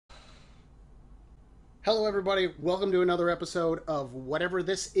Hello, everybody. Welcome to another episode of Whatever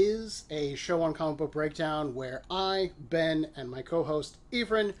This Is, a show on comic book breakdown where I, Ben, and my co-host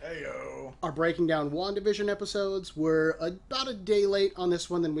Efrain Heyo. are breaking down WandaVision episodes. We're about a day late on this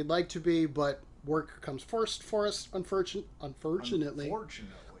one than we'd like to be, but work comes first for us, unfortunately.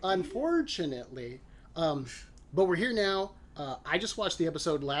 Unfortunately. But we're here now. I just watched the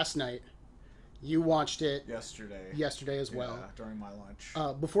episode last night. You watched it yesterday as well. Yeah, during my lunch.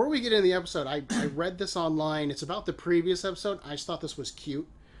 Before we get into the episode, I read this online. It's about the previous episode. I just thought this was cute,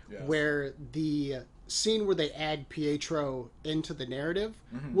 Yes. where the scene where they add Pietro into the narrative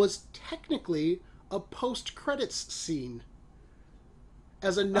was technically a post-credits scene.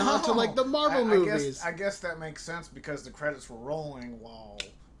 As a nod to like the Marvel movies. I guess that makes sense because the credits were rolling while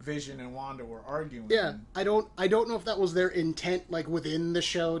Vision and Wanda were arguing. Yeah, I don't know if that was their intent, like within the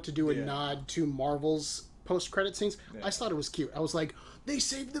show, to do a nod to Marvel's post-credit scenes. Yeah. I just thought it was cute. I was like, they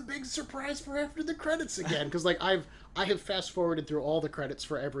saved the big surprise for after the credits again, because like I have fast-forwarded through all the credits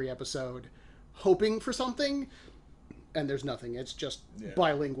for every episode, hoping for something, and there's nothing. It's just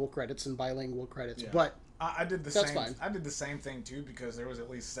bilingual credits and bilingual credits. Yeah. But I did the that's same. Fine. I did the same thing too because there was at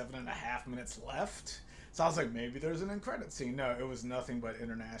least 7.5 minutes left. So I was like, maybe there's an end credit scene. No, it was nothing but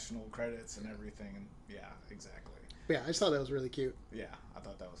international credits and everything. And yeah, exactly. Yeah, I just thought that was really cute. Yeah, I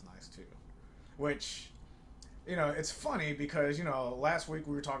thought that was nice too. Which, it's funny because, last week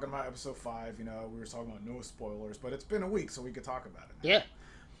we were talking about episode 5. We were talking about no spoilers, but it's been a week, so we could talk about it now. Yeah.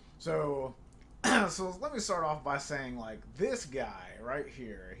 So, so let me start off by saying, like, this guy right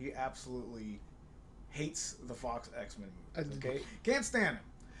here, he absolutely hates the Fox X-Men movies, okay? Can't stand him.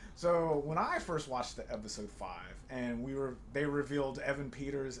 So when I first watched the episode 5 and they revealed Evan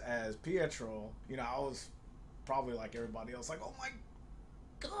Peters as Pietro, I was probably like everybody else, like, oh my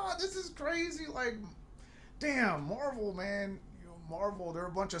god, this is crazy. Like, damn, Marvel, man. Marvel, they're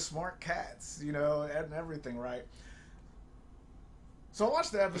a bunch of smart cats, and everything, right? So I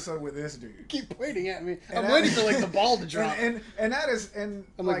watched the episode with this dude. Keep pointing at me. I'm waiting for like the ball to drop. And that is, and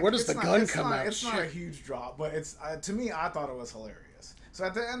I'm like, where does the gun come out? It's not a huge drop, but it's to me, I thought it was hilarious. So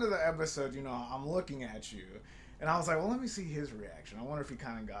at the end of the episode, I'm looking at you, and I was like, well, let me see his reaction. I wonder if he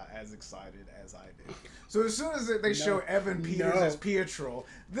kind of got as excited as I did. So as soon as they show Evan Peters as Pietro,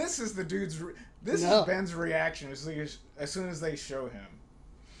 this is the dude's. This is Ben's reaction as soon as they show him.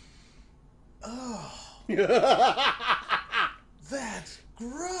 Oh. That's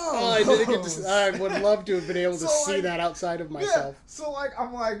gross. Oh, I didn't get to. I would love to have been able to see that outside of myself. Yeah. So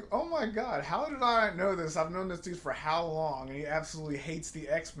I'm like, oh my god, how did I not know this? I've known this dude for how long, and he absolutely hates the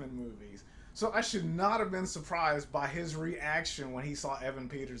X-Men movies. So I should not have been surprised by his reaction when he saw Evan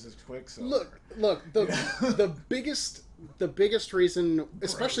Peters as Quicksilver. Look, the biggest reason,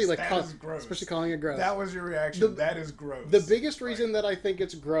 especially gross. Especially calling it gross. That was your reaction. That is gross. The biggest reason that I think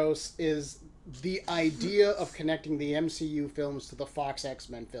it's gross is the idea of connecting the MCU films to the Fox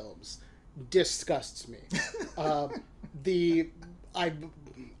X-Men films disgusts me.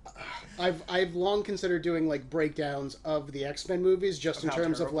 I've long considered doing like breakdowns of the X-Men movies just in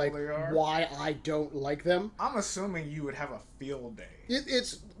terms of like why I don't like them. I'm assuming you would have a field day.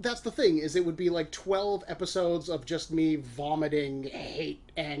 That's the thing, is it would be like 12 episodes of just me vomiting hate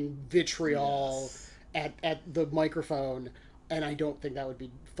and vitriol at the microphone. And I don't think that would be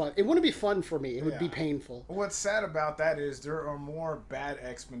fun. It wouldn't be fun for me. It would be painful. What's sad about that is there are more bad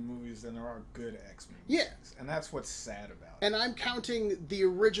X-Men movies than there are good X-Men movies. Yeah. And that's what's sad about it. And I'm counting the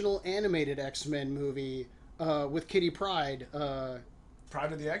original animated X-Men movie with Kitty Pryde.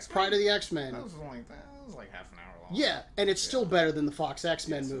 Pride of the X-Men? Pride of the X-Men. That was like half an hour long. Yeah, and it's still better than the Fox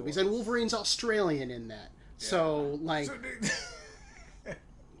X-Men movies. And Wolverine's Australian in that. Yeah. So, like...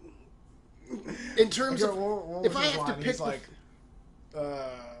 in terms of... What if I have to pick...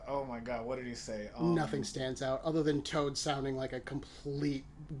 oh my god, what did he say? Nothing stands out other than Toad sounding like a complete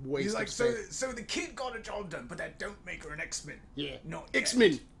waste he's like, of space. So the kid got a job done, but that don't make her an X-Men. Yeah. Not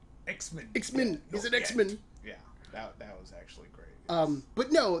X-Men. X-Men. X-Men. Yeah, he's an X-Men. Yeah, that was actually great.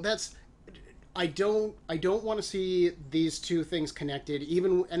 But no, that's... I don't want to see these two things connected,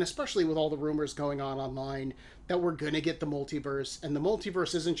 even and especially with all the rumors going on online that we're going to get the multiverse, and the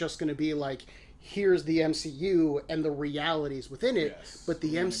multiverse isn't just going to be like, here's the MCU and the realities within it, but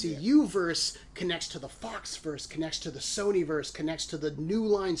the MCU verse connects to the Fox verse, connects to the Sony verse, connects to the New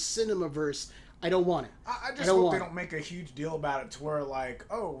Line Cinema verse. I don't want it. I just hope they don't make a huge deal about it to where like,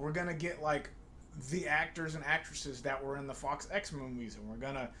 oh, we're going to get like the actors and actresses that were in the Fox X-Men movies, and we're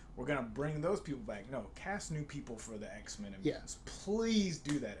gonna bring those people back. No, cast new people for the X-Men movies. Yes. Please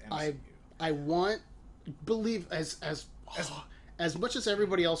do that, MCU. I believe as much as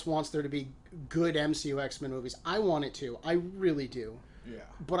everybody else wants there to be good MCU X-Men movies, I want it to. I really do. Yeah.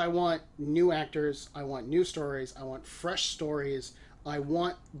 But I want new actors, I want new stories, I want fresh stories. I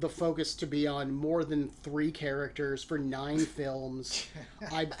want the focus to be on more than 3 characters for 9 films.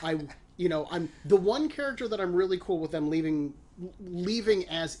 I'm the one character that I'm really cool with them leaving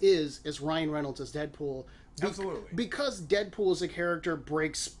as is Ryan Reynolds as Deadpool. Absolutely. Because Deadpool as a character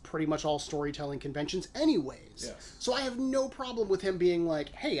breaks pretty much all storytelling conventions anyways. Yes. So I have no problem with him being like,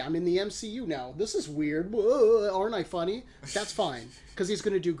 hey, I'm in the MCU now. This is weird. Whoa, aren't I funny? That's fine. Because he's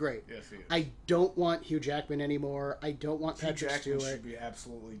going to do great. Yes, he is. I don't want Hugh Jackman anymore. I don't want Hugh Patrick Jackman Stewart. should be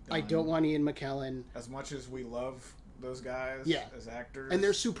absolutely done. I don't want Ian McKellen. As much as we love those guys as actors. And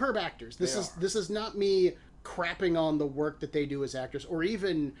they're superb actors. This is not me crapping on the work that they do as actors, or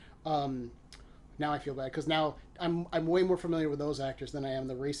even now I feel bad because now I'm way more familiar with those actors than I am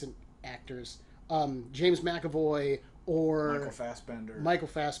the recent actors. James McAvoy or Michael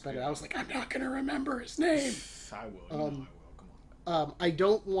Fassbender. Yeah. I was like, I'm not going to remember his name. I will. I will. Come on.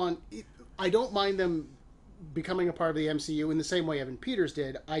 I don't mind them becoming a part of the MCU in the same way Evan Peters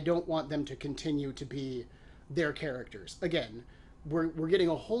did. I don't want them to continue to be their characters. Again, we're getting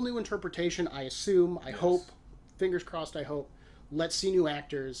a whole new interpretation, I assume, I hope, fingers crossed, I hope. Let's see new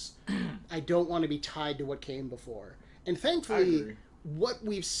actors. I don't want to be tied to what came before. And thankfully, what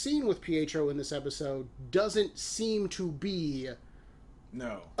we've seen with Pietro in this episode doesn't seem to be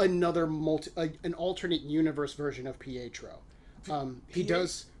another an alternate universe version of Pietro. He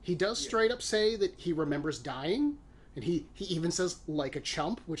does straight up say that he remembers dying, and he even says like a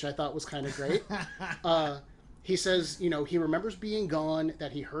chump, which I thought was kind of great. He says, he remembers being gone,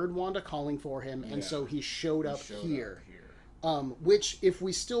 that he heard Wanda calling for him, and so he showed up here. Which, if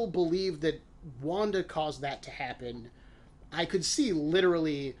we still believe that Wanda caused that to happen, I could see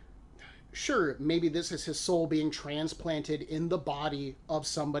literally, sure, maybe this is his soul being transplanted in the body of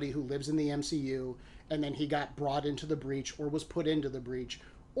somebody who lives in the MCU, and then he got brought into the breach, or was put into the breach,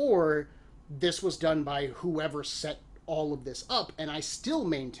 or this was done by whoever set all of this up, and I still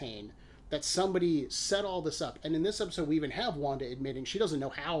maintain that somebody set all this up. And in this episode, we even have Wanda admitting she doesn't know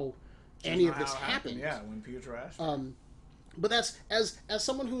how any of this happened. Yeah, when Pietro asked her. But that's, as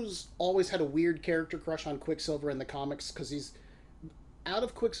someone who's always had a weird character crush on Quicksilver in the comics, because he's, out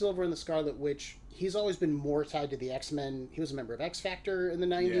of Quicksilver and the Scarlet Witch, he's always been more tied to the X-Men. He was a member of X-Factor in the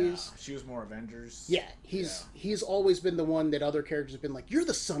 90s. Yeah, she was more Avengers. Yeah, he's always been the one that other characters have been like, you're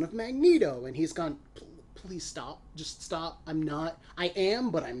the son of Magneto. And he's gone, please stop. Just stop. I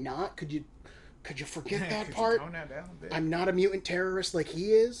am, but I'm not. Could you forget that part? Tone that down a bit? I'm not a mutant terrorist like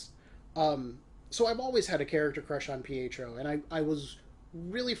he is. So I've always had a character crush on Pietro, and I was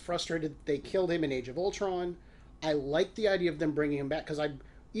really frustrated that they killed him in Age of Ultron. I like the idea of them bringing him back, because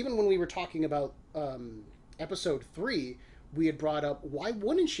even when we were talking about episode 3, we had brought up, why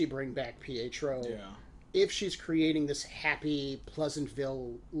wouldn't she bring back Pietro if she's creating this happy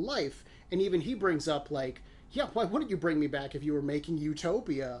Pleasantville life? And even he brings up, like, yeah, why wouldn't you bring me back if you were making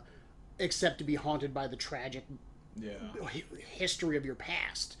Utopia, except to be haunted by the tragic history of your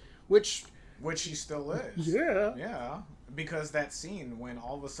past? Which he still is. Yeah. Because that scene when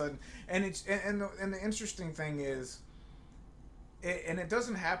all of a sudden, and the interesting thing is, it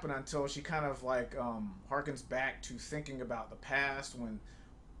doesn't happen until she kind of like harkens back to thinking about the past. When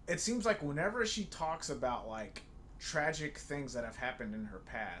it seems like whenever she talks about like tragic things that have happened in her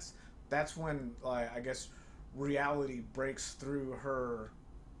past, that's when, like, I guess reality breaks through her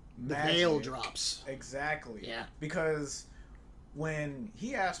magic. The veil drops. Exactly. Yeah. Because when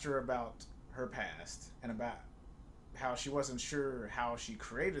he asked her about her past and about how she wasn't sure how she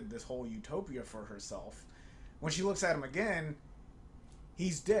created this whole utopia for herself, when she looks at him again,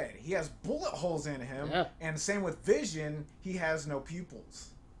 he's dead. He has bullet holes in him. Yeah. And same with Vision, he has no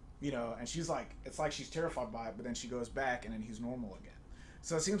pupils. And she's like, it's like she's terrified by it, but then she goes back and then he's normal again.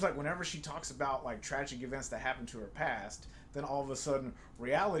 So it seems like whenever she talks about like tragic events that happened to her past, then all of a sudden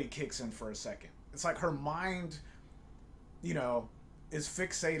reality kicks in for a second. It's like her mind, is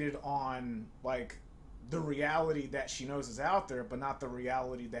fixated on like the reality that she knows is out there, but not the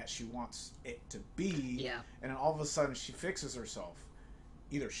reality that she wants it to be. Yeah. And then all of a sudden she fixes herself.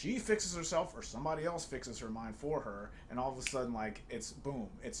 Either she fixes herself or somebody else fixes her mind for her, and all of a sudden, like, it's boom.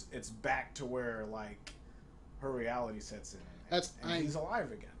 It's back to where like her reality sets in. And he's alive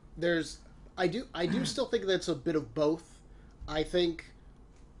again. I do still think that's a bit of both. I think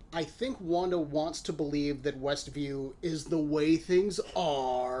Wanda wants to believe that Westview is the way things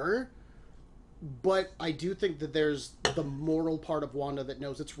are, but I do think that there's the moral part of Wanda that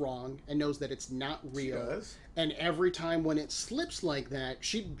knows it's wrong and knows that it's not real. She does. And every time when it slips like that,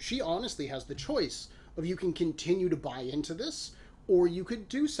 she honestly has the choice of, you can continue to buy into this, or you could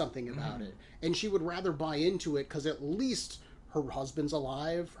do something about it. And she would rather buy into it, because at least her husband's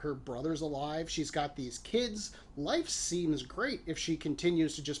alive, her brother's alive, she's got these kids. Life seems great if she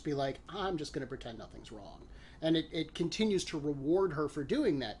continues to just be like, I'm just going to pretend nothing's wrong. And it continues to reward her for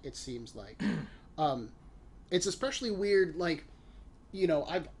doing that, it seems like. It's especially weird, like, you know,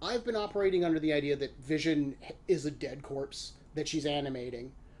 I've been operating under the idea that Vision is a dead corpse that she's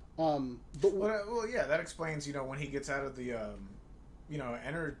animating. Well, yeah, that explains, you know, when he gets out of the you know,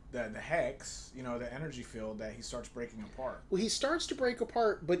 the hex, you know, the energy field, that he starts breaking apart. Well, he starts to break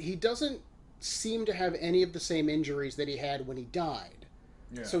apart, but he doesn't seem to have any of the same injuries that he had when he died.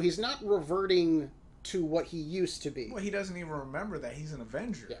 Yeah. So he's not reverting to what he used to be. Well, he doesn't even remember that he's an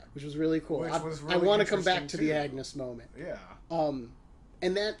Avenger. Yeah, which was really cool. Which was really I want to come back to interesting, the too. Agnes moment. Yeah.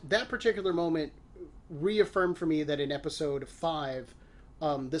 And that particular moment reaffirmed for me that in episode 5,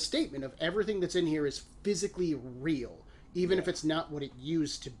 the statement of everything that's in here is physically real, even if it's not what it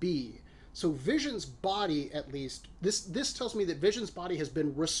used to be. So Vision's body, at least, this tells me that Vision's body has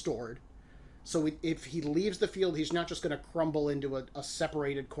been restored. So if he leaves the field, he's not just going to crumble into a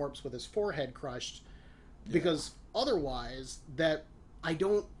separated corpse with his forehead crushed. Because otherwise,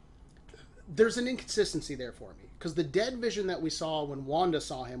 there's an inconsistency there for me. Because the dead Vision that we saw when Wanda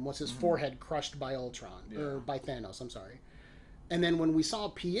saw him was his forehead crushed by Ultron. Or by Thanos, I'm sorry. And then when we saw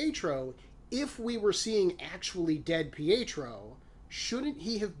Pietro, if we were seeing actually dead Pietro, shouldn't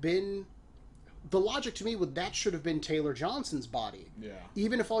he have been... The logic to me would that should have been Taylor Johnson's body. Yeah.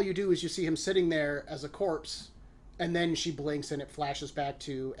 Even if all you do is you see him sitting there as a corpse, and then she blinks and it flashes back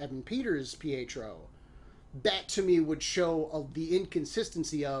to Evan Peters' Pietro. That to me would show the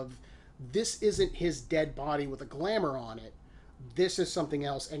inconsistency of this isn't his dead body with a glamour on it. This is something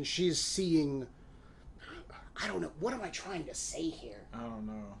else, and she's seeing... I don't know. What am I trying to say here? I don't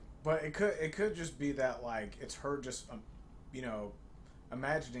know. But it could just be that, like, it's her just, you know,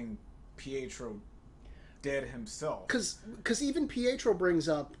 imagining Pietro dead himself. Because even Pietro brings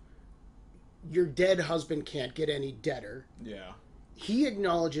up, your dead husband can't get any deader. Yeah. He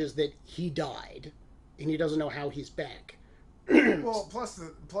acknowledges that he died, and he doesn't know how he's back. Well,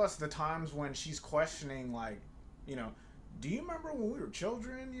 plus the times when she's questioning, like, you know, do you remember when we were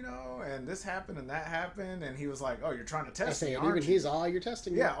children, you know, and this happened and that happened, and he was like, oh, you're trying to test me, aren't you? He's all, you're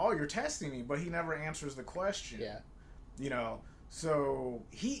testing me. Yeah, oh, you're testing me, but he never answers the question. Yeah. You know, so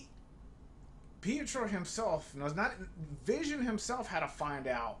Pietro himself knows, not Vision himself had to find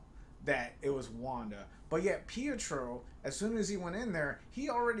out that it was Wanda, but yet Pietro, as soon as he went in there, he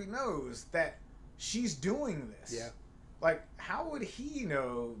already knows that she's doing this. Yeah. Like, how would he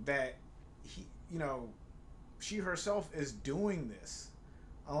know that she herself is doing this?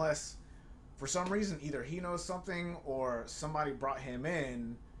 Unless, for some reason, either he knows something or somebody brought him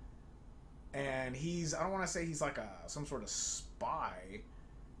in, and I don't want to say he's like some sort of spy,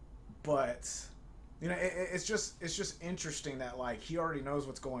 but you know, it's just interesting that, like, he already knows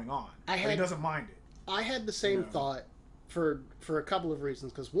what's going on. He doesn't mind it. I had the same thought for a couple of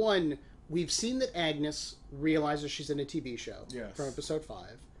reasons. Because one, we've seen that Agnes realizes she's in a TV show from episode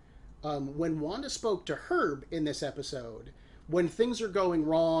 5. When Wanda spoke to Herb in this episode, when things are going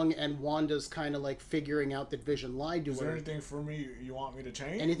wrong and Wanda's kind of like figuring out that Vision lied to her. Is there anything for me you want me to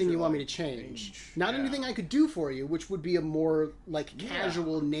change? Anything you want me to change. Not anything I could do for you, which would be a more like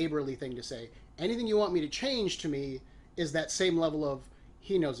casual, neighborly thing to say. Anything you want me to change to me is that same level of,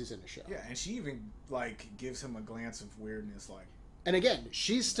 he knows he's in a show. Yeah, and she even like gives him a glance of weirdness, like. And again,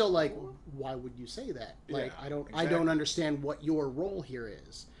 she's still like, why would you say that? Like, I don't understand what your role here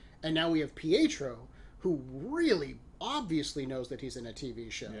is. And now we have Pietro, who really obviously knows that he's in a TV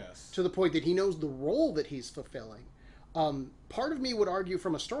show. Yes. To the point that he knows the role that he's fulfilling. Part of me would argue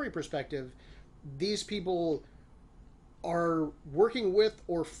from a story perspective, these people are working with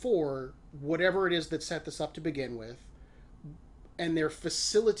or for whatever it is that set this up to begin with, and they're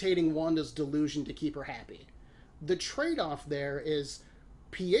facilitating Wanda's delusion to keep her happy. The trade-off there is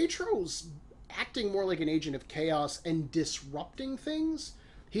Pietro's acting more like an agent of chaos and disrupting things.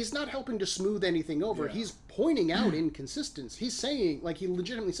 He's not helping to smooth anything over. Yeah. He's pointing out inconsistencies. He's saying, like, he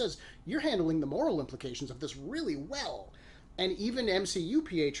legitimately says, you're handling the moral implications of this really well. And even MCU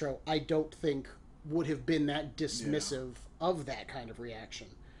Pietro, I don't think, would have been that dismissive of that kind of reaction.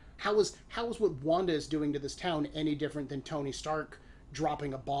 How is what Wanda is doing to this town any different than Tony Stark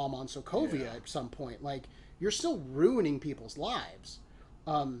dropping a bomb on Sokovia at some point? Like, you're still ruining people's lives.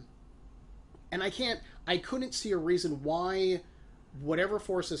 And I couldn't see a reason why whatever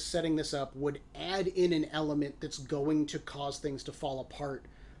force is setting this up would add in an element that's going to cause things to fall apart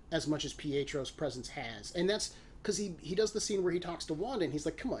as much as Pietro's presence has. And that's because he does the scene where he talks to Wanda and he's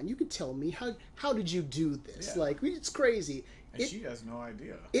like, come on, you could tell me, how did you do this? Yeah. Like, it's crazy. And she has no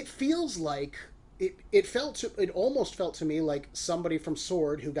idea. It feels like it almost felt to me like somebody from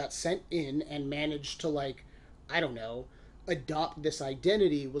Sword who got sent in and managed to, like, I don't know, adopt this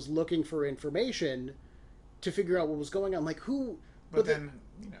identity was looking for information to figure out what was going on. Like, who? But then,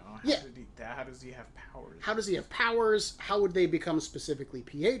 yeah. How does he have powers? How does he have powers? How would they become specifically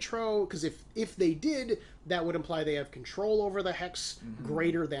Pietro? Because if they did, that would imply they have control over the Hex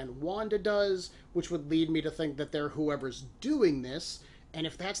greater than Wanda does, which would lead me to think that they're whoever's doing this. And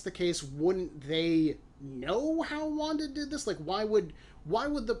if that's the case, wouldn't they know how Wanda did this? Like, why would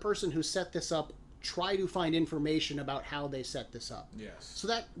the person who set this up try to find information about how they set this up? Yes. So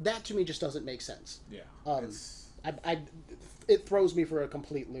that to me just doesn't make sense. Yeah. It throws me for a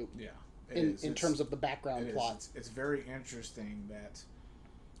complete loop. Yeah. In terms of the background plot. It's very interesting that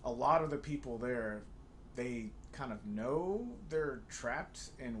a lot of the people there, they kind of know they're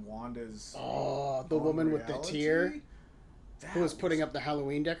trapped in Wanda's the woman reality. With the tear who was putting up the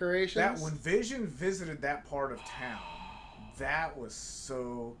Halloween decorations. That when Vision visited that part of town, that was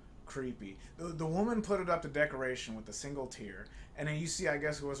so creepy. The woman put it up to decoration with a single tear, and then you see, I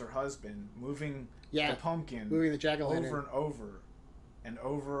guess it was her husband, moving the pumpkin, moving the jack-o'-lantern over and over and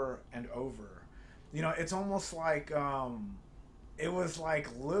over and over. It's almost like it was like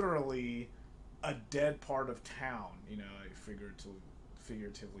literally a dead part of town,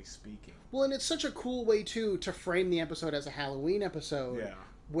 figuratively speaking. Well, and it's such a cool way too to frame the episode as a Halloween episode. Yeah.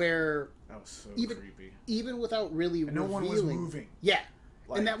 Where that was so creepy. Even without really and no one was moving. Yeah.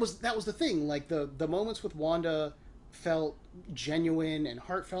 And that was the thing. Like the moments with Wanda felt genuine and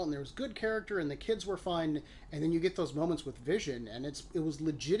heartfelt, and there was good character, and the kids were fun, and then you get those moments with Vision, and it was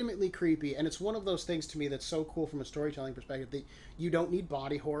legitimately creepy. And it's one of those things to me that's so cool from a storytelling perspective that you don't need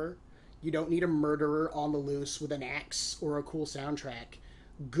body horror, you don't need a murderer on the loose with an axe or a cool soundtrack.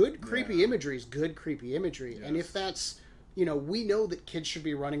 Good creepy imagery is good creepy imagery. Yes. And if that's, we know that kids should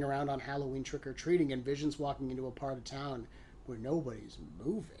be running around on Halloween trick-or-treating, and Vision's walking into a part of town where nobody's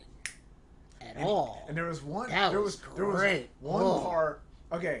moving at all. And there was one. There was one part.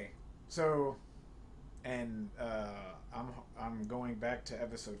 Okay, so, and I'm going back to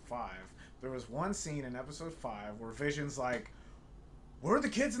episode 5. There was one scene in episode 5 where Vision's like, "Where are the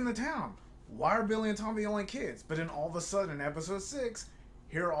kids in the town? Why are Billy and Tom the only kids?" But then all of a sudden, in episode 6,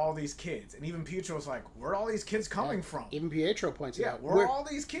 here are all these kids, and even Pietro's like, "Where are all these kids coming from?" Even Pietro points it out. Where are all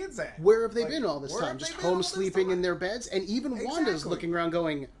these kids at? Where have they been all this time? Just home sleeping in their beds? And even Wanda's looking around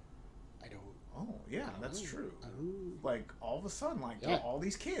going, "Oh, yeah, that's true." Oh. Like, all of a sudden, all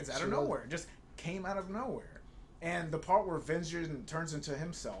these kids out of nowhere. Just came out of nowhere. And the part where Vision turns into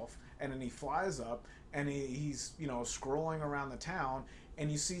himself, and then he flies up, and he's, scrolling around the town,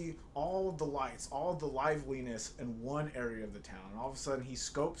 and you see all of the lights, all of the liveliness in one area of the town. And all of a sudden, he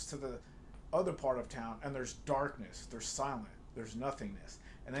scopes to the other part of town, and there's darkness, there's silence, there's nothingness.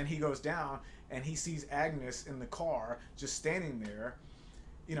 And then he goes down, and he sees Agnes in the car, just standing there,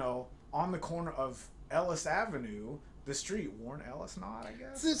 on the corner of Ellis Avenue, the street. Warren Ellis not, I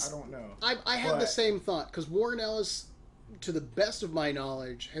guess? I don't know. I had the same thought, because Warren Ellis, to the best of my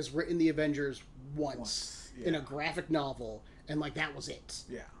knowledge, has written the Avengers once. In a graphic novel, and that was it.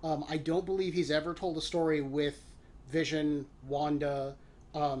 Yeah. I don't believe he's ever told a story with Vision, Wanda,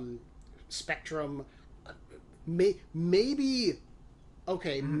 Spectrum. Maybe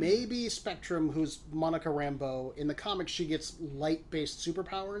Spectrum, who's Monica Rambeau. In the comics, she gets light-based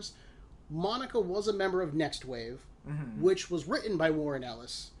superpowers. Monica was a member of Next Wave, which was written by Warren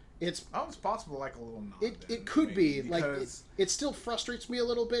Ellis. It's possible, like a little nod. It could be because it still frustrates me a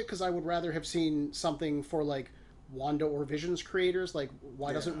little bit because I would rather have seen something for Wanda or Vision's creators.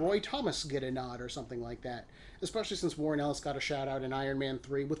 Why doesn't Roy Thomas get a nod or something like that? Especially since Warren Ellis got a shout out in Iron Man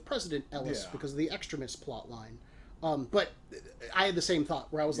 3 with President Ellis because of the Extremist plot line. But I had the same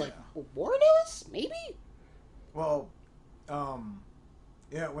thought where I was like, Warren Ellis, maybe. Well,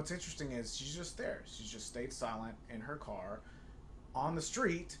 what's interesting is she's just there. She's just stayed silent in her car on the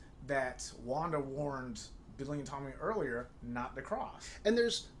street that Wanda warned Billy and Tommy earlier not to cross. And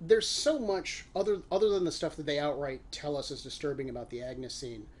there's so much other than the stuff that they outright tell us is disturbing about the Agnes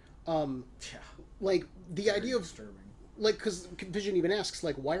scene. The idea of disturbing. Because Vision even asks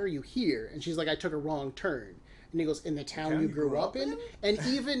why are you here? And she's like, I took a wrong turn. And he goes, in the town you grew up in? And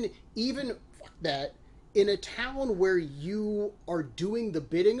even fuck that, in a town where you are doing the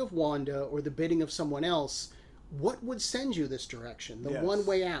bidding of Wanda or the bidding of someone else, what would send you this direction? The one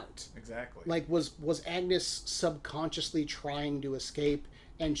way out. Exactly. Was Agnes subconsciously trying to escape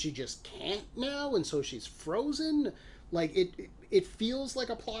and she just can't now, and so she's frozen? It feels like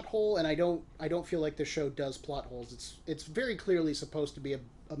a plot hole, and I don't feel like the show does plot holes. It's very clearly supposed to be a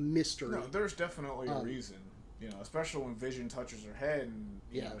mystery. No, there's definitely a reason. Especially when Vision touches her head and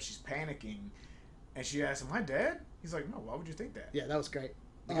you know she's panicking. And she asks, "Am I dead?" He's like, "No. Why would you think that?" Yeah, that was great.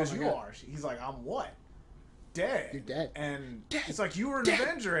 Because you are. He's like, "I'm what? Dead." You're dead. And dead. it's like, "You were an dead.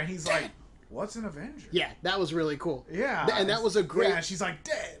 Avenger," and he's dead. like, "What's an Avenger?" Yeah, that was really cool. Yeah, and that was a great. Yeah, and she's like,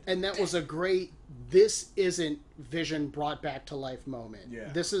 "Dead." And that was a great. This isn't Vision brought back to life moment. Yeah.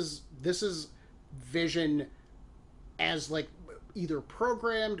 This is Vision as like either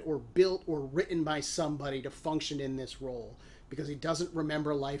programmed or built or written by somebody to function in this role, because he doesn't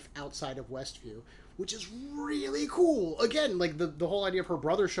remember life outside of Westview, which is really cool. Again, like the whole idea of her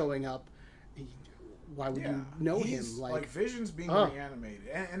brother showing up. Why would you know him? Like Vision's being reanimated,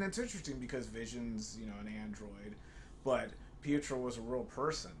 and it's interesting because Vision's an android, but Pietro was a real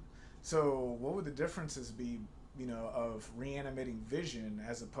person. So what would the differences be, of reanimating Vision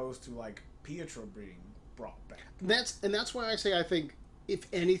as opposed to like Pietro being brought back? That's why I say I think, if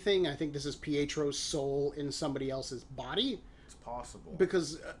anything, I think this is Pietro's soul in somebody else's body. It's possible.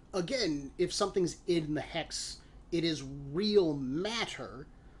 Because again, if something's in the hex, it is real matter.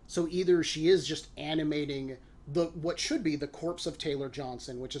 So either she is just animating what should be the corpse of Taylor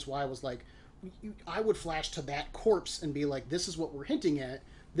Johnson, which is why I was like, I would flash to that corpse and be like, this is what we're hinting at.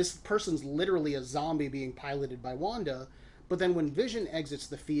 This person's literally a zombie being piloted by Wanda. But then when Vision exits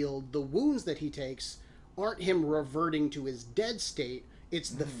the field, the wounds that he takes aren't him reverting to his dead state. It's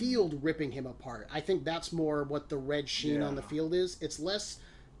the field ripping him apart. I think that's more what the red sheen on the field is. It's less...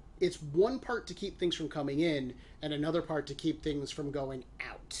 It's one part to keep things from coming in, and another part to keep things from going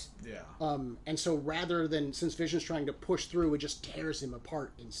out. Yeah. And so rather than, since Vision's trying to push through, it just tears him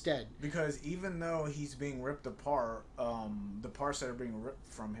apart instead. Because even though he's being ripped apart, the parts that are being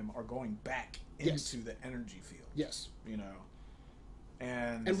ripped from him are going back into the energy field. Yes.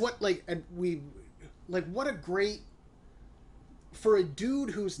 And what what a great, for a dude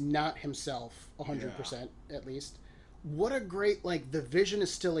who's not himself 100% at least. What a great, the Vision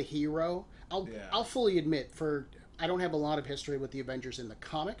is still a hero. I'll fully admit, I don't have a lot of history with the Avengers in the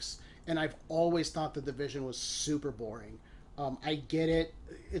comics, and I've always thought that the Vision was super boring. I get it.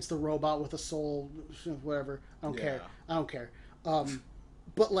 It's the robot with a soul, whatever. I don't care.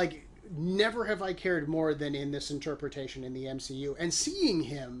 But, never have I cared more than in this interpretation in the MCU. And seeing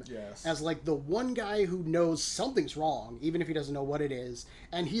him as, the one guy who knows something's wrong, even if he doesn't know what it is,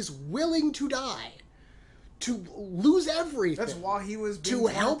 and he's willing to die. To lose everything. That's why he was being to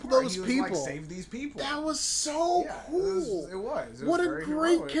help those people. Save these people. That was so cool. It was what a great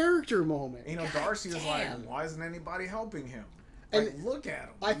heroic character moment. Darcy was like, why isn't anybody helping him? Look at him.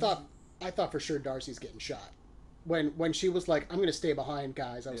 I thought for sure Darcy's getting shot. When she was like, I'm going to stay behind,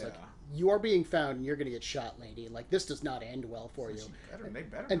 guys. I was like, you are being found and you're going to get shot, lady. This does not end well for you. They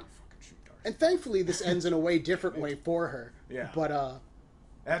better not fucking shoot Darcy. And thankfully, this ends in a way different way for her. Yeah. But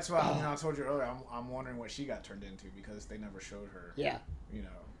that's why I told you earlier. I'm wondering what she got turned into because they never showed her. Yeah.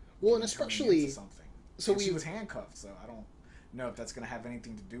 Well, and especially something. So she was handcuffed, so I don't know if that's going to have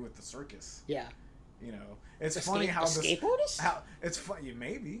anything to do with the circus. Yeah. It's funny how skateboardist? How it's funny.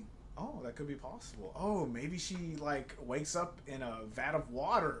 Maybe. Oh, that could be possible. Oh, maybe she wakes up in a vat of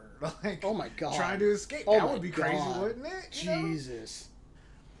water, oh my god, trying to escape. Oh, that would be crazy, wouldn't it? Jesus.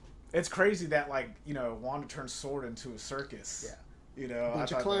 It's crazy that Wanda turned Sword into a circus. Yeah.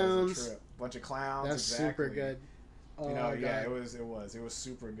 Bunch of clowns. That was a trip. Bunch of clowns. That's super good. Oh, it was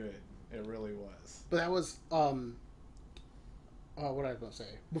super good. It really was. But that was what I was going to say.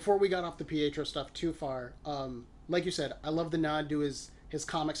 Before we got off the Pietro stuff too far, like you said, I love the nod to his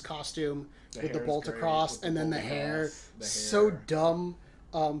comics costume with the bolt across and then the hair. So dumb.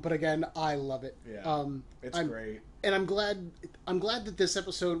 But again, I love it. Yeah. It's great. And I'm glad that this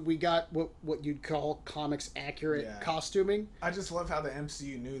episode we got what you'd call comics accurate costuming. I just love how the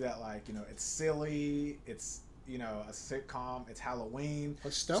MCU knew that it's silly, it's a sitcom, it's Halloween.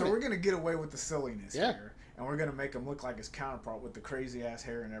 So we're gonna get away with the silliness here, and we're gonna make him look like his counterpart with the crazy ass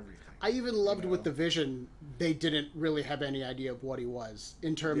hair and everything. I even loved with the Vision, they didn't really have any idea of what he was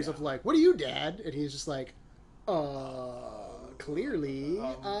in terms of what are you, Dad? And he's just like, clearly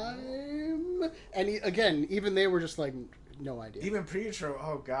I'm, and even they were just like, no idea. Even Pietro,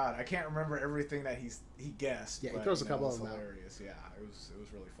 oh god, I can't remember everything that he guessed. Yeah, he throws a couple of them out. Hilarious. Yeah, it was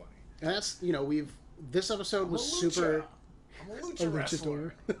really funny. And that's this episode was super. I'm a lucha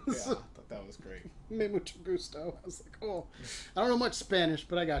wrestler. Yeah, I thought that was great. Me mucho gusto. I was like, oh, I don't know much Spanish,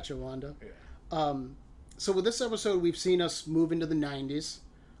 but I got you, Wanda. Yeah. So with this episode, we've seen us move into the 90s.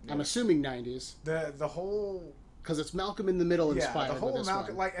 Yeah. I'm assuming 90s. The whole. Because it's Malcolm in the Middle inspired. Yeah, the whole with this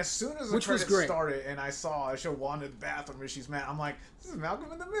Malcolm. one. As soon as the credits started and I showed Wanda in the bathroom and she's mad, I'm like, this is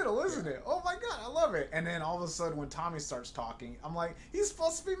Malcolm in the Middle, isn't it? Oh my god, I love it. And then all of a sudden when Tommy starts talking, I'm like, he's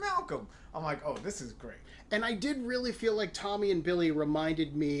supposed to be Malcolm. I'm like, oh, this is great. And I did really feel like Tommy and Billy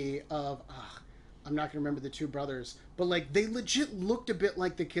reminded me of I'm not gonna remember the two brothers, but like they legit looked a bit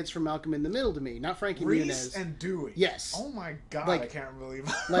like the kids from Malcolm in the Middle to me. Not Frankie Reese Muniz and Dewey. Yes. Oh my god, like, I can't believe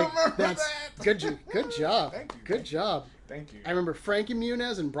I like remember that's that. good job. Thank you. Good job. Thank you. I remember Frankie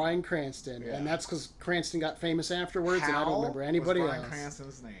Muniz and Bryan Cranston, Yeah. and that's because Cranston got famous afterwards, and I don't remember anybody was Bryan else.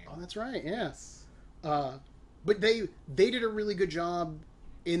 Cranston's name. Oh, that's right. Yes. But they did a really good job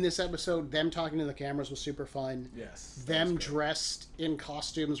in this episode. Them talking to the cameras was super fun. Yes. Them dressed in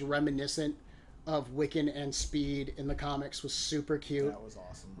costumes reminiscent of Wiccan and Speed in the comics was super cute. That was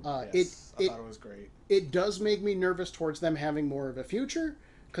awesome. Yes, I thought it was great. It does make me nervous towards them having more of a future,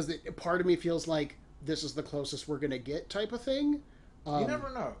 because part of me feels like this is the closest we're going to get type of thing. You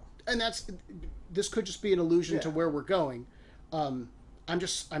never know. And this could just be an allusion to where we're going. I'm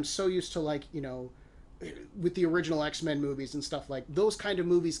so used to, like, you know, with the original X-Men movies and stuff, like those kind of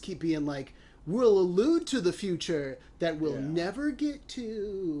movies keep being like, we'll allude to the future that we'll never get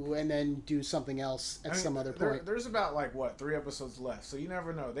to, and then do something else at some other point. There's about, like, what, 3 episodes left, so you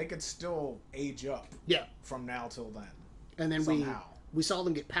never know. They could still age up from now till then. And then somehow. we saw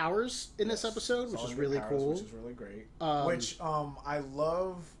them get powers in this episode, which is really cool. Which is really great. I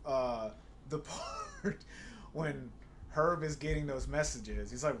love the part when Herb is getting those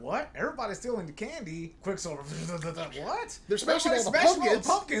messages. He's like, what? Everybody's stealing the candy. Quicksilver. What? They're smashing all the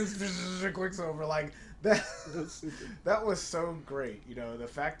pumpkins. Quicksilver. Like, that. That was so great. You know, the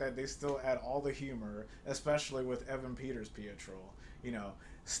fact that they still add all the humor, especially with Evan Peters' Pietro, you know,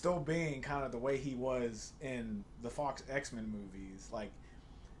 still being kind of the way he was in the Fox X-Men movies. Like,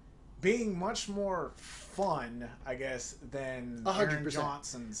 being much more fun, I guess, than 100%. Aaron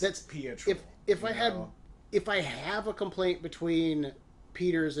Johnson's Pietro. If I have a complaint between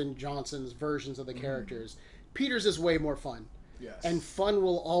Peters and Johnson's versions of the characters, Peters is way more fun. Yes. And fun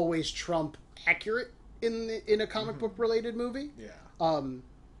will always trump accurate in a comic book related movie. Yeah.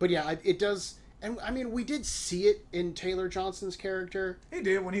 But yeah, it does. And I mean, we did see it in Taylor Johnson's character. He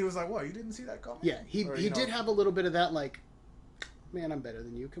did, when he was like, "What? You didn't see that coming?" Yeah, he did have a little bit of that, like, man, I'm better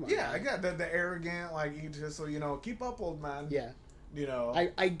than you. Come on. Yeah, I got the arrogant, like, you just, so, you know, keep up, old man. Yeah. You know,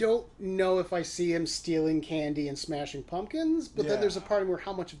 I don't know if I see him stealing candy and smashing pumpkins, but then there's a part of me where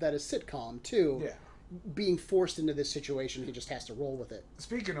how much of that is sitcom too. Yeah. Being forced into this situation, he just has to roll with it.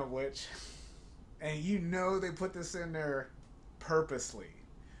 Speaking of which, and you know they put this in there purposely,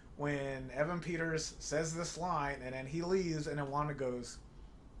 when Evan Peters says this line and then he leaves and then Wanda goes,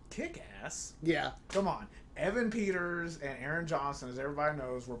 "Kick ass." Yeah. Come on. Evan Peters and Aaron Johnson, as everybody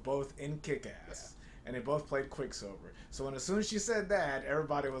knows, were both in Kick Ass. And they both played Quicksilver. So when as soon as she said that,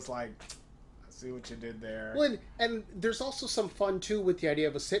 everybody was like, "I see what you did there." Well, and there's also some fun too with the idea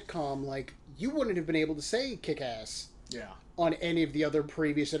of a sitcom. Like, you wouldn't have been able to say "kick-ass" on any of the other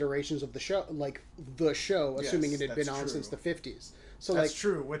previous iterations of the show, assuming it had been on since the 50s. So that's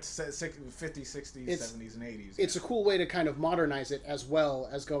true, with 50s, 60s, 70s, and 80s. It's a cool way to kind of modernize it, as well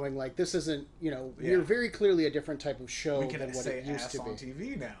as going like, this isn't, you know, we're very clearly a different type of show than what it used to be. We can say ass on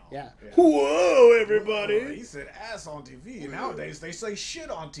TV now. Yeah. Whoa, everybody! Whoa, he said ass on TV. Nowadays, they say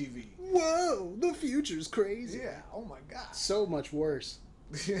shit on TV. Whoa, the future's crazy. Yeah, oh my god. So much worse.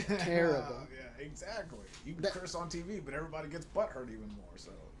 Terrible. Yeah, exactly. You can curse on TV, but everybody gets butthurt even more,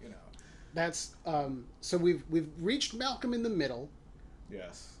 so, you know. That's, so we've reached Malcolm in the Middle.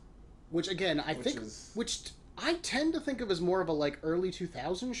 Yes. Which again, which I tend to think of as more of a, like, early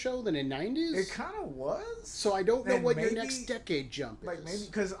 2000s show than a 90s. It kind of was. So I don't know what your next decade jump is. Like, maybe,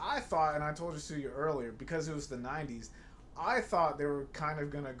 because I thought, and I told this to you earlier, because it was the 90s, I thought they were kind of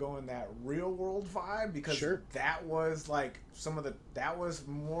going to go in that real world vibe, because that was, like, that was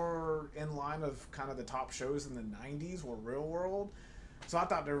more in line of kind of the top shows in the 90s were real world. So I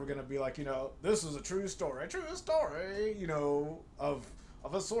thought they were going to be like, you know, this is a true story, you know, of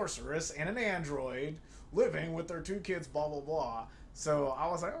a sorceress and an android living with their 2 kids, blah, blah, blah. So I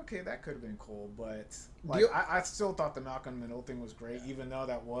was like, okay, that could have been cool. But, like, I still thought the Malcolm in the Middle thing was great, even though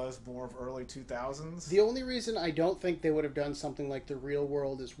that was more of early 2000s. The only reason I don't think they would have done something like the Real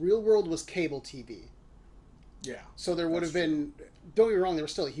World is Real World was cable TV. Yeah. So there would have been, don't get me wrong, there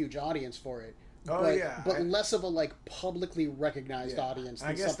was still a huge audience for it. But less of a, like, publicly recognized audience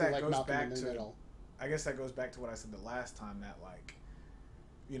than something like Malcolm in the Middle. I guess that goes back to what I said the last time, that, like,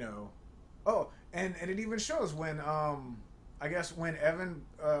 you know, and it even shows when I guess when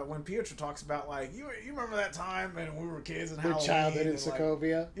when Pietro talks about, like, you remember that time when we were kids and Halloween, childhood in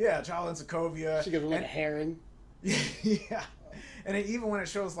Sokovia. Like, childhood in Sokovia. She gives him like a herring. Yeah. And even when it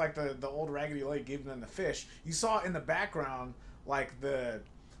shows, like, the old Raggedy Lake giving them the fish, you saw in the background, like, the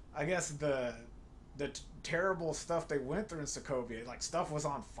terrible stuff they went through in Sokovia. Like, stuff was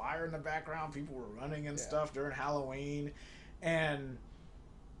on fire in the background. People were running and stuff during Halloween. And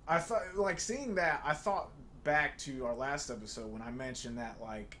I thought, like, seeing that, I thought back to our last episode when I mentioned that,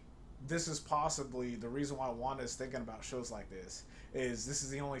 like, this is possibly the reason why Wanda is thinking about shows like this is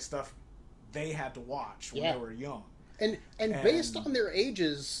the only stuff they had to watch when they were young. And based on their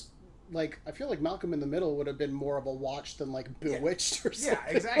ages, like, I feel like Malcolm in the Middle would have been more of a watch than, like, Bewitched or something.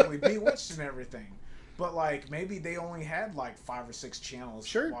 Yeah, exactly. Bewitched and everything. But, like, maybe they only had, like, 5 or 6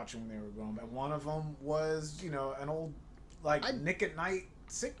 channels watching when they were growing up. And one of them was, you know, an old, like, Nick at Night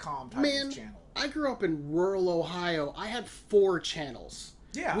sitcom type of channel. I grew up in rural Ohio. I had 4 channels.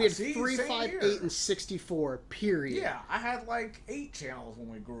 Yeah, we had 3, 5, 8, and 64. Period. Yeah, I had like 8 channels when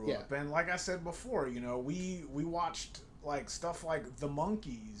we grew up, and like I said before, you know, we watched like stuff like The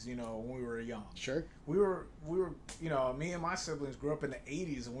Monkees, you know, when we were young. Sure. We were, you know, me and my siblings grew up in the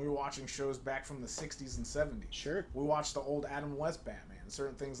 '80s, and we were watching shows back from the '60s and '70s. Sure. We watched the old Adam West Batman,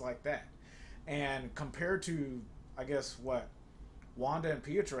 certain things like that, and compared to, I guess, what Wanda and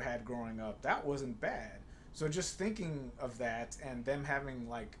Pietro had growing up, that wasn't bad. So just thinking of that and them having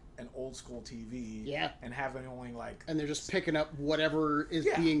like an old school TV, and having only like, and they're just picking up whatever is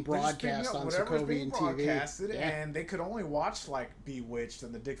being broadcast on Sokovian TV, and they could only watch like Bewitched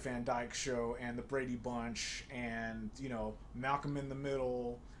and the Dick Van Dyke Show and the Brady Bunch and, you know, Malcolm in the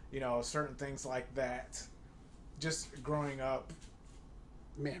Middle, you know, certain things like that. Just growing up,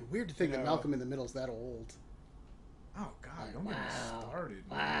 man, weird to think that Malcolm in the Middle's that old. Oh God! Don't get me started.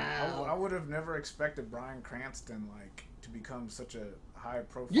 Wow. I would have never expected Bryan Cranston like to become such a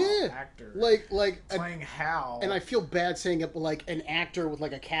high-profile actor. like playing Hal. And I feel bad saying it, but like an actor with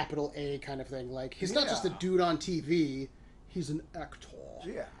like a capital A kind of thing. Like he's not just a dude on TV; he's an actor.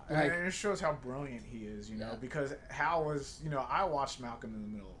 Yeah, and it shows how brilliant he is. You know, because Hal was. You know, I watched Malcolm in the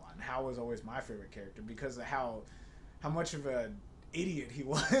Middle a lot, and Hal was always my favorite character because of how much of an idiot he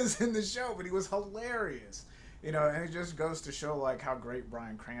was in the show, but he was hilarious. You know, and it just goes to show like how great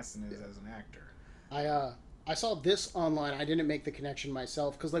Bryan Cranston is as an actor. I saw this online. I didn't make the connection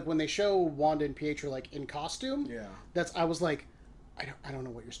myself because like when they show Wanda and Pietro like in costume, I was like, I don't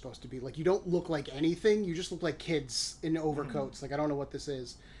know what you're supposed to be. Like you don't look like anything. You just look like kids in overcoats. Like I don't know what this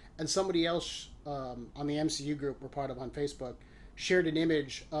is. And somebody else on the MCU group we're part of on Facebook shared an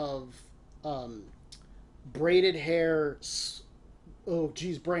image of braided hair.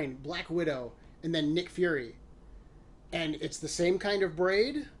 Black Widow, and then Nick Fury. And it's the same kind of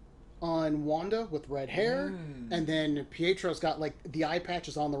braid on Wanda with red hair. And then Pietro's got like the eye patch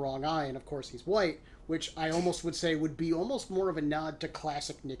is on the wrong eye. And of course he's white, which I almost would say would be almost more of a nod to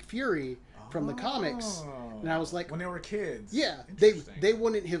classic Nick Fury from the comics. And I was like, when they were kids. Yeah. They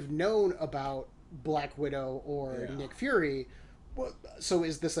wouldn't have known about Black Widow or Nick Fury. So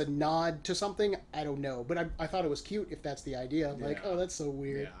is this a nod to something? I don't know. But I thought it was cute if that's the idea. Like, oh, that's so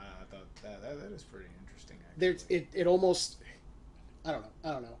weird. Yeah, I thought that is pretty interesting. There's it almost, I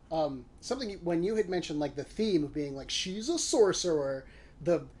don't know. Something when you had mentioned like the theme of being like she's a sorcerer,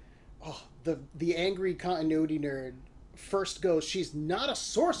 the angry continuity nerd first goes, she's not a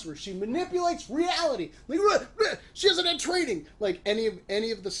sorcerer, she manipulates reality. Like she hasn't had training. Like any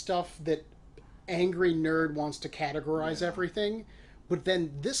of the stuff that angry nerd wants to categorize everything, but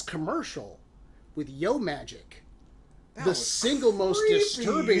then this commercial with Yo Magic, the single most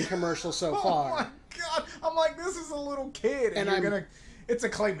disturbing commercial so far. Oh my God! I'm like, this is a little kid, and it's a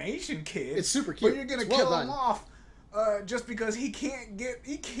claymation kid. It's super cute. But you're gonna kill him off just because he can't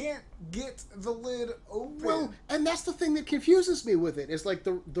get the lid open. Well, and that's the thing that confuses me with it. Is like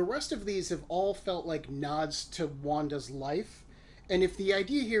the rest of these have all felt like nods to Wanda's life, and if the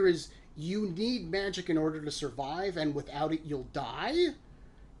idea here is you need magic in order to survive, and without it you'll die.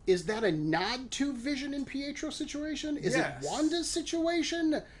 Is that a nod to Vision and Pietro's situation? Is it Wanda's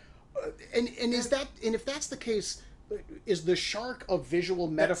situation? And if that's the case, is the shark a visual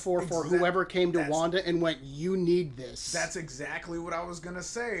metaphor for whoever came to Wanda and went, you need this? That's exactly what I was gonna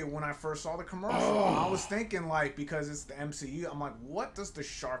say when I first saw the commercial. I was thinking like, because it's the MCU, I'm like, what does the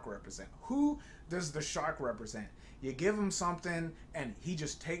shark represent? Who does the shark represent? You give him something and he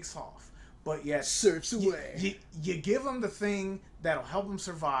just takes off. But yet surfs away. You give him the thing that'll help him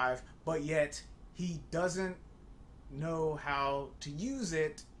survive, but yet he doesn't know how to use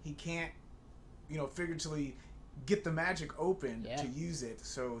it. He can't, figuratively get the magic open to use it,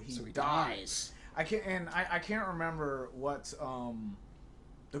 so he dies. I can't remember what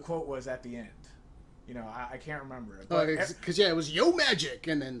the quote was at the end. I can't remember it. Because it was Yo Magic,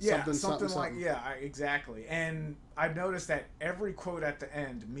 and then something like exactly. And I've noticed that every quote at the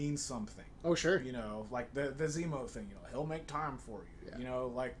end means something. Oh sure. Like the Zemo thing. He'll make time for you. Yeah.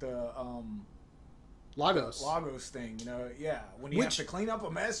 Like the Lagos thing. When you have to clean up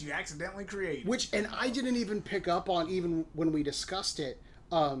a mess you accidentally created. And I didn't even pick up on, even when we discussed it.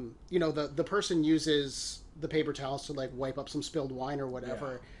 You know, the person uses the paper towels to like wipe up some spilled wine or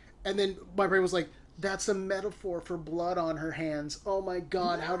whatever, and then my brain was like, that's a metaphor for blood on her hands. Oh my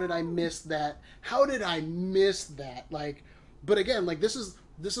god, how did I miss that? How did I miss that? Like, but again, like this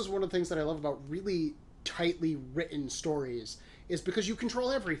is one of the things that I love about really tightly written stories is because you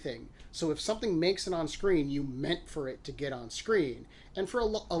control everything. So if something makes it on screen, you meant for it to get on screen. And for a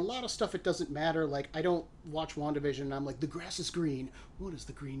lot of stuff, it doesn't matter. Like, I don't watch WandaVision and I'm like, the grass is green. What does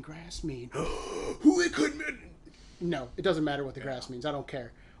the green grass mean? Who it could mean? No, it doesn't matter what the grass means. I don't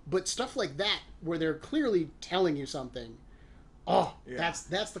care. But stuff like that, where they're clearly telling you something, that's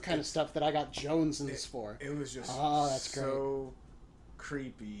the kind of stuff that I got Jonesins for. It was just that's so great.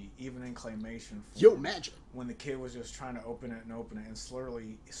 Creepy, even in claymation form. Yo, magic. When the kid was just trying to open it, and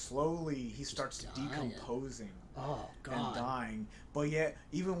slowly he starts decomposing. Oh, God. And dying. But yet,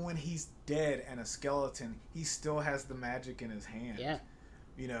 even when he's dead and a skeleton, he still has the magic in his hand. Yeah.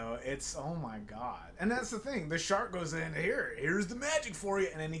 You know, it's, oh my God. And that's the thing. The shark goes in, here's the magic for you.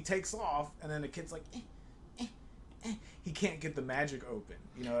 And then he takes off, and then the kid's like, he can't get the magic open.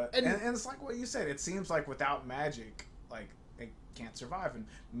 You know, and it's like what you said. It seems like without magic, like, they can't survive. And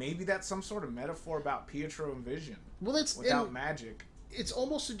maybe that's some sort of metaphor about Pietro and Vision. Well, it's without magic. It's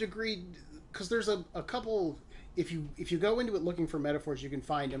almost a degree, because there's a couple. If you go into it looking for metaphors, you can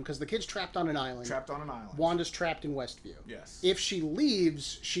find them, because the kid's trapped on an island. Wanda's trapped in Westview. Yes. If she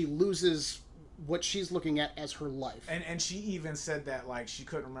leaves, she loses what she's looking at as her life. And she even said that, like, she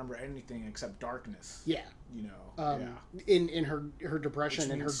couldn't remember anything except darkness. Yeah. You know. In her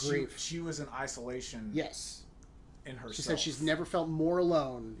depression and her grief. She was in isolation. Yes. In herself. She said she's never felt more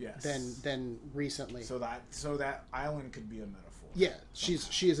alone yes. than recently. So that island could be a metaphor. Yeah, she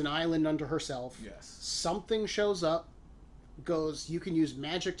is an island unto herself. Yes. Something shows up, goes, you can use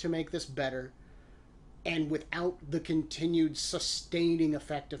magic to make this better, and without the continued sustaining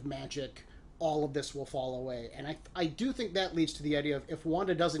effect of magic, all of this will fall away. And I do think that leads to the idea of, if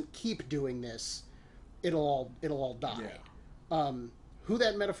Wanda doesn't keep doing this, it'll all die. Yeah. Who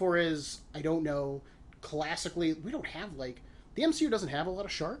that metaphor is, I don't know. Classically, we don't have, like, the MCU doesn't have a lot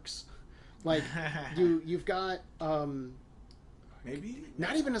of sharks. Like, you've got maybe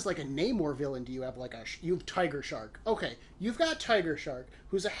not even as like a Namor villain do you have like you have Tiger Shark. Okay, you've got Tiger Shark,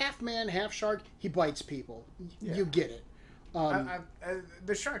 who's a half man, half shark. He bites people. Yeah. You get it.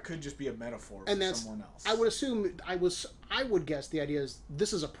 The shark could just be a metaphor for someone else. I would assume. I would guess the idea is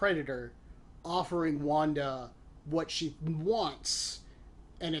this is a predator offering Wanda what she wants,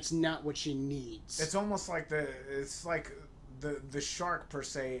 and it's not what she needs. It's almost like the shark per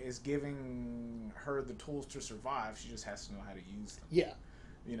se is giving her the tools to survive. She just has to know how to use them. Yeah.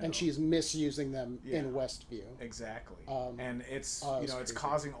 You know? And she's misusing them in Westview. Exactly. And it's it's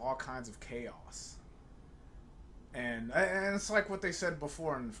causing all kinds of chaos. And it's like what they said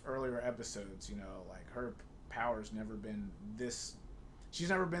before in earlier episodes, you know, like her power's never been this. She's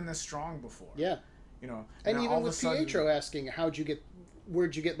never been this strong before. Yeah. You know. And even with Pietro asking,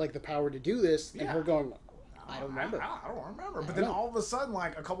 where'd you get like the power to do this? And her going, I don't remember. I don't remember. But then all of a sudden,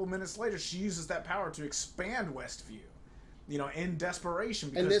 like a couple minutes later, she uses that power to expand Westview. You know, in desperation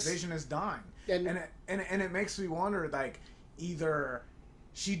because Vision is dying. And it makes me wonder, like, either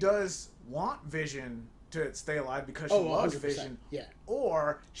she does want Vision to stay alive because she loves Vision,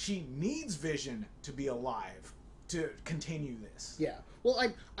 or she needs Vision to be alive to continue this. Yeah. Well,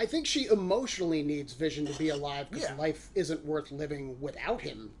 I think she emotionally needs Vision to be alive because life isn't worth living without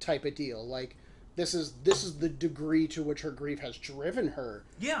him type of deal. Like, this is the degree to which her grief has driven her.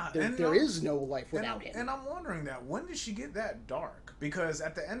 Yeah. There is no life without him. And I'm wondering that. When did she get that dark? Because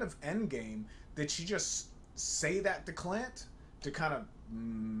at the end of Endgame, did she just say that to Clint to kind of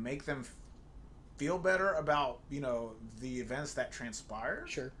make them feel better about, you know, the events that transpired?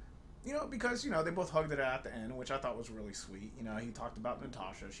 Sure. You know, because, you know, they both hugged it out at the end, which I thought was really sweet. You know, he talked about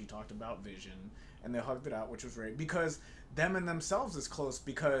Natasha, she talked about Vision, and they hugged it out, which was great. Because them and themselves is close,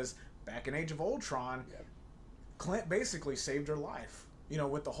 because back in Age of Ultron, Clint basically saved her life. You know,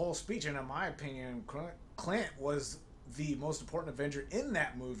 with the whole speech, and in my opinion, Clint was the most important Avenger in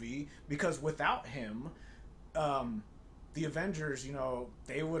that movie, because without him, the Avengers, you know,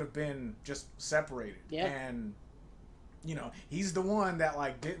 they would have been just separated. Yeah. And, you know, he's the one that,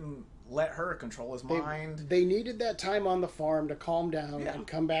 like, didn't let her control his mind. They needed that time on the farm to calm down and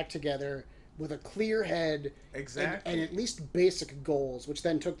come back together with a clear head. Exactly. And at least basic goals, which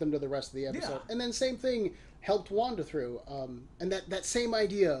then took them to the rest of the episode. Yeah. And then same thing helped Wanda through. And that same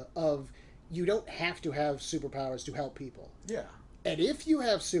idea of you don't have to have superpowers to help people. Yeah. And if you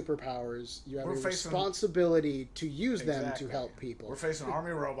have superpowers, you have We're a facing responsibility to use them exactly. to help people. We're facing an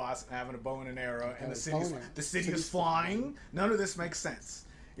army of robots and having a bow and an arrow, and Boner. the city is flying. None of this makes sense,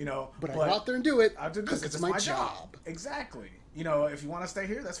 you know. But I go out there and do it I have to do because it. it's my job. Exactly. You know, if you want to stay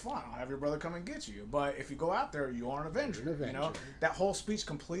here, that's fine. I'll have your brother come and get you. But if you go out there, you are an Avenger. You know, that whole speech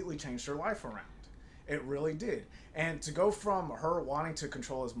completely changed her life around. It really did. And to go from her wanting to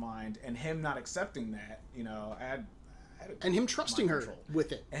control his mind and him not accepting that, you know, and him trusting her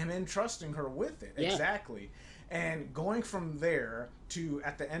with it. And him trusting her with it. Yeah. Exactly. And going from there to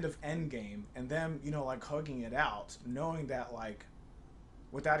at the end of Endgame and them, you know, like hugging it out, knowing that, like,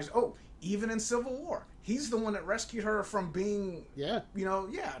 without his... Oh, even in Civil War, he's the one that rescued her from being, you know,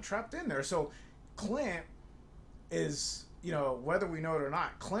 trapped in there. So Clint is, you know, whether we know it or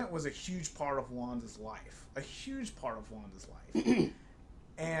not, Clint was a huge part of Wanda's life. A huge part of Wanda's life.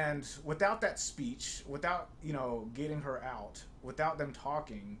 And without that speech, without, you know, getting her out, without them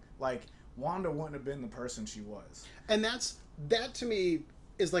talking, like, Wanda wouldn't have been the person she was. And that to me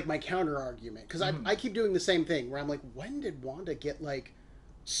is like my counter argument. Because I keep doing the same thing where I'm like, when did Wanda get, like,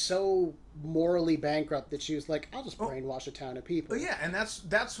 so morally bankrupt that she was like, I'll just brainwash a town of people? Yeah, and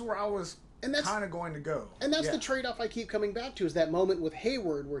that's where I was kind of going to go. And that's the trade-off I keep coming back to, is that moment with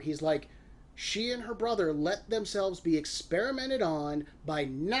Hayward where he's like, she and her brother let themselves be experimented on by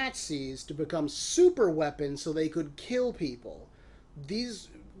Nazis to become super weapons so they could kill people. These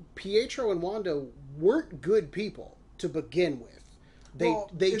Pietro and Wanda weren't good people to begin with.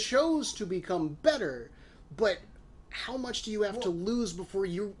 They chose to become better, but how much do you have to lose before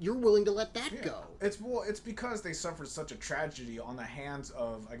you're willing to let that go? It's because they suffered such a tragedy on the hands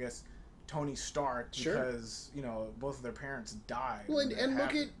of, I guess, Tony Stark, because you know, both of their parents died. Well, and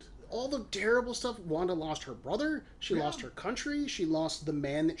look at all the terrible stuff. Wanda lost her brother. She lost her country. She lost the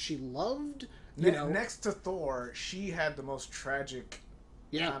man that she loved. You know, next to Thor, she had the most tragic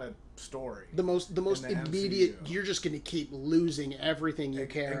kind of story. The most immediate. MCU. You're just going to keep losing everything you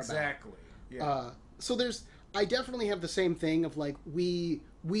care about. Exactly. Yeah. So I definitely have the same thing of, like, we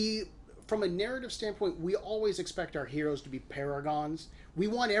from a narrative standpoint, we always expect our heroes to be paragons. We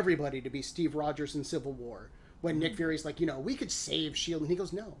want everybody to be Steve Rogers in Civil War. When Nick Fury's like, you know, we could save S.H.I.E.L.D. And he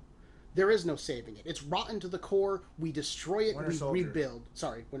goes, no. There is no saving it. It's rotten to the core. We destroy it. Rebuild.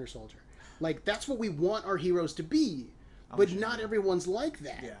 Sorry, Winter Soldier. Like, that's what we want our heroes to be. But not everyone's like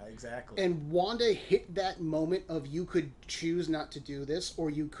that. Yeah, exactly. And Wanda hit that moment of, you could choose not to do this, or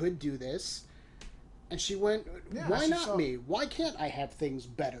you could do this. And she went, why not me? Why can't I have things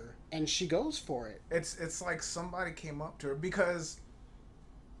better? And she goes for it. It's like somebody came up to her, because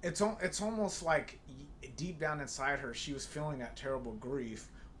it's almost like deep down inside her, she was feeling that terrible grief.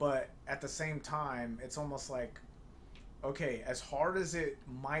 But at the same time, it's almost like, okay, as hard as it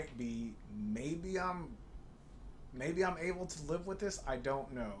might be, maybe I'm able to live with this. I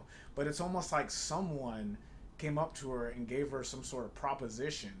don't know. But it's almost like someone came up to her and gave her some sort of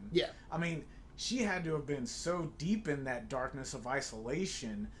proposition. Yeah. I mean, she had to have been so deep in that darkness of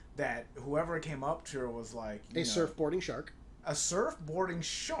isolation that whoever came up to her was like... surfboarding shark. A surfboarding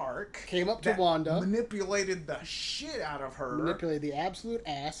shark came up to Wanda, manipulated the shit out of her, manipulated the absolute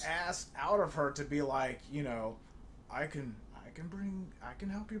ass out of her to be like, you know, I can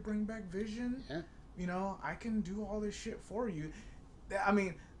help you bring back Vision. Yeah. You know, I can do all this shit for you. I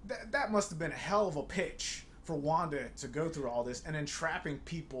mean, that must have been a hell of a pitch for Wanda to go through all this and entrapping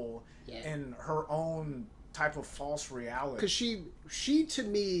people in her own type of false reality. Because she to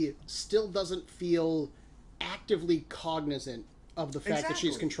me still doesn't feel actively cognizant of the fact that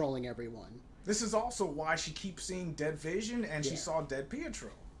she's controlling everyone. This is also why she keeps seeing dead Vision, and she saw dead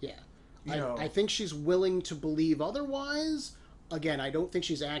Pietro. Yeah. I think she's willing to believe otherwise. Again, I don't think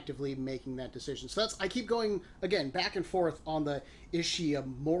she's actively making that decision. So I keep going, again, back and forth on is she a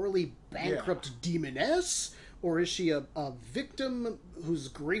morally bankrupt demoness? Or is she a victim whose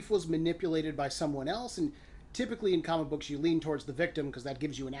grief was manipulated by someone else? And typically in comic books, you lean towards the victim because that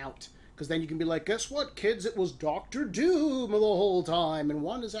gives you an out. Because then you can be like, guess what, kids? It was Dr. Doom the whole time. And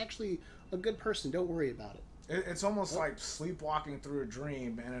Wanda's actually a good person. Don't worry about it. It's almost like sleepwalking through a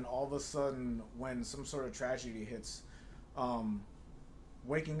dream, and then all of a sudden, when some sort of tragedy hits,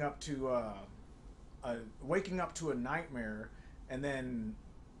 waking up to a nightmare, and then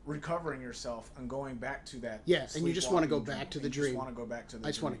recovering yourself and going back to that. Yes, and you just want to go back to the dream. You just want to go back to the dream.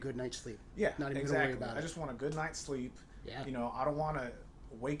 I just want a good night's sleep. Yeah, not even exactly. Worry about I just want a good night's sleep. Yeah. You know, I don't want a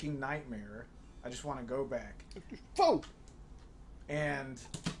waking nightmare. I just want to go back. Phone. And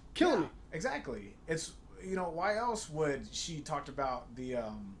kill me. Exactly. It's, you know, why else would she talked about the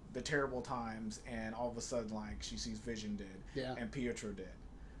terrible times, and all of a sudden, like, she sees Vision dead and Pietro dead.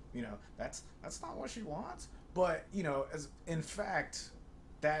 You know, that's not what she wants. But as in fact,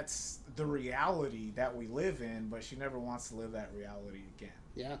 that's the reality that we live in. But she never wants to live that reality again.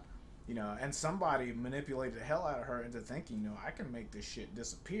 Yeah. And somebody manipulated the hell out of her into thinking, I can make this shit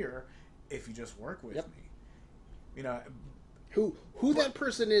disappear if you just work with me. Who that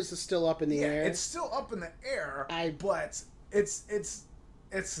person is still up in the air. It's still up in the air. But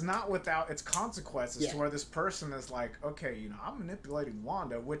it's not without its consequences to where this person is like, okay, I'm manipulating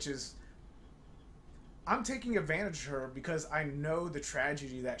Wanda, which is I'm taking advantage of her because I know the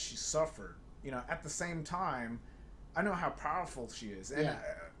tragedy that she suffered. At the same time, I know how powerful she is, and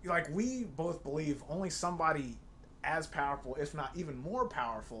we both believe only somebody as powerful, if not even more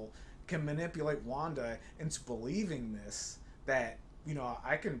powerful, can manipulate Wanda into believing this, that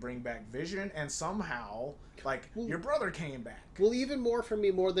I can bring back Vision, and somehow your brother came back. Well, even more for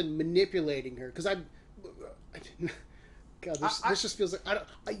me, more than manipulating her, because God, this just feels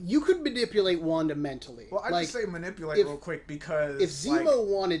like you could manipulate Wanda mentally. Well, I just say manipulate real quick because if Zemo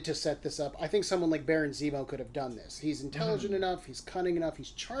wanted to set this up, I think someone like Baron Zemo could have done this. He's intelligent enough, he's cunning enough, he's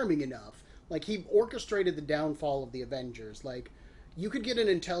charming enough. He orchestrated the downfall of the Avengers. You could get an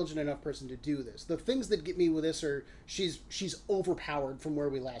intelligent enough person to do this. The things that get me with this are she's overpowered from where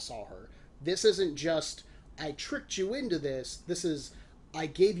we last saw her. This isn't just I tricked you into this. This is I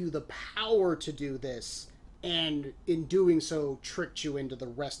gave you the power to do this, and in doing so tricked you into the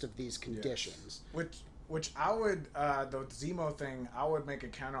rest of these conditions. Yes. Which I would the Zemo thing, I would make a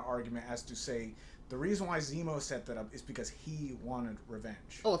counter argument as to say the reason why Zemo set that up is because he wanted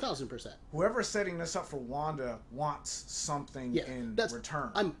revenge. Oh, 1,000%. Whoever's setting this up for Wanda wants something in return.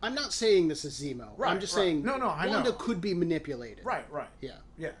 I'm not saying this is Zemo. Right, I'm just saying I Wanda know. could be manipulated. Right.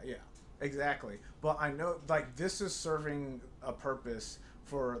 Yeah. Exactly. But I know this is serving a purpose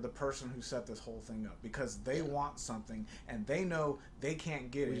for the person who set this whole thing up, because they want something and they know they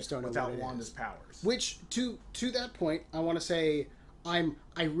can't get it without Wanda's powers. Which to that point, I want to say I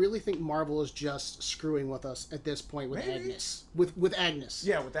really think Marvel is just screwing with us at this point with Agnes. With Agnes.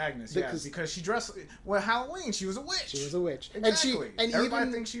 Yeah, with Agnes. Because she dressed Halloween. She was a witch. She was a witch. Exactly. And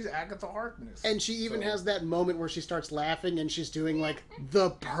everybody thinks she's Agatha Harkness. And she even has that moment where she starts laughing and she's doing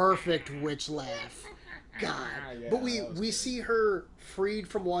the perfect witch laugh. God. Yeah, but we see her freed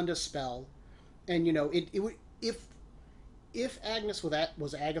from Wanda's spell, and it would if Agnes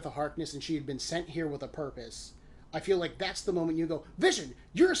was Agatha Harkness and she had been sent here with a purpose. I feel like that's the moment you go, Vision,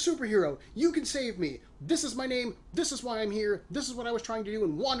 you're a superhero. You can save me. This is my name. This is why I'm here. This is what I was trying to do,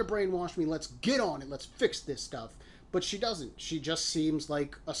 and Wanda brainwashed me. Let's get on it. Let's fix this stuff. But she doesn't. She just seems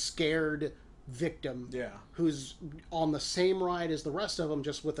like a scared victim who's on the same ride as the rest of them,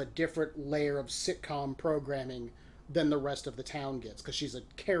 just with a different layer of sitcom programming than the rest of the town gets, because she's a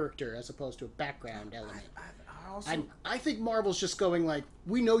character as opposed to a background element. I think Marvel's just going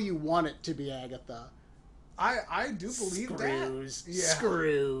we know you want it to be Agatha. I do believe that. Yeah.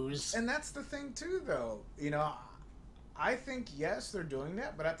 Screws. And that's the thing too, though. I think yes, they're doing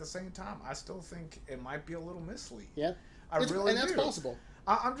that, but at the same time, I still think it might be a little misleading. Yeah, and that's possible.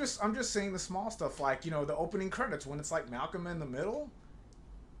 I'm just saying the small stuff, the opening credits when it's Malcolm in the middle.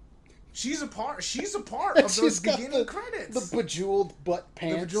 She's a part of those beginning credits. The bejeweled butt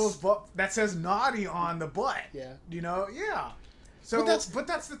pants. The bejeweled butt that says naughty on the butt. Yeah. Yeah. So, but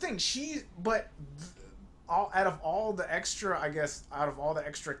that's the thing. Out of all the extra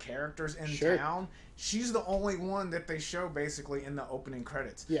characters in town, she's the only one that they show basically in the opening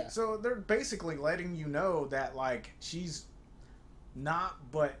credits. Yeah. So they're basically letting you know that she's not,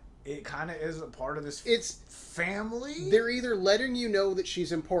 but it kind of is a part of this family. They're either letting you know that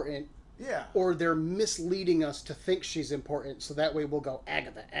she's important, or they're misleading us to think she's important, so that way we'll go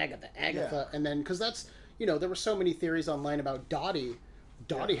Agatha, and then because that's there were so many theories online about Dottie.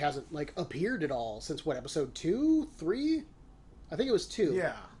 Dottie hasn't appeared at all since episode 2, 3? I think it was 2.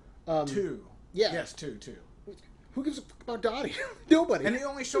 Yeah. 2. Yeah. Yes, 2. Who gives a fuck about Dottie? Nobody. And he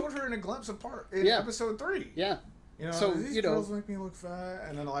only showed her in a glimpse apart in episode 3. Yeah. So these girls make me look fat,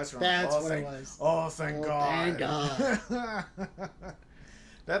 and then the lights are on. That's what it was. Oh, thank God. Thank God.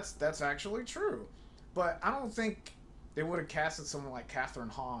 That's actually true, but I don't think they would have casted someone like Catherine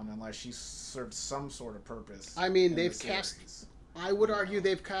Hahn unless she served some sort of purpose. I mean, they've cast. I would argue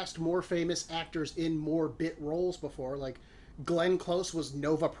they've cast more famous actors in more bit roles before. Glenn Close was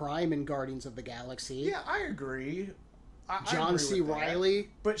Nova Prime in Guardians of the Galaxy. Yeah, I agree. John C. Reilly.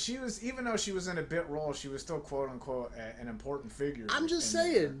 But she was, even though she was in a bit role, she was still quote unquote an important figure. I'm just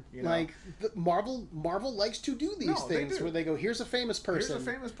saying, Marvel likes to do these things where they go, here's a famous person. Here's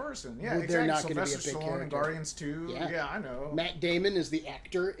a famous person. Yeah, well, exactly. They're not going to be a big Stallone character. in Guardians 2. Yeah, I know. Matt Damon is the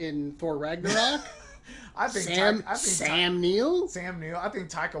actor in Thor Ragnarok. I think Sam Neill. Sam Neill. I think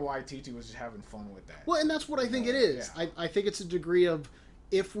Taika Waititi was just having fun with that. Well, and that's what I think it is. Yeah. I think it's a degree of,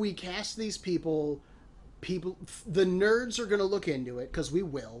 if we cast these people, the nerds are going to look into it, because we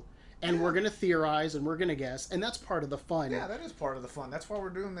will, and we're going to theorize and we're going to guess, and that's part of the fun. Yeah, that is part of the fun. That's why we're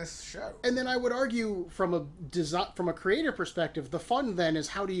doing this show. And then I would argue from a creative perspective, the fun then is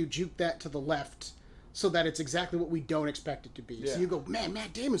how do you juke that to the left so that it's exactly what we don't expect it to be. Yeah. So you go, man,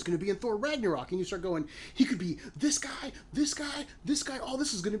 Matt Damon's going to be in Thor Ragnarok, and you start going, he could be this guy, this guy, this guy. Oh,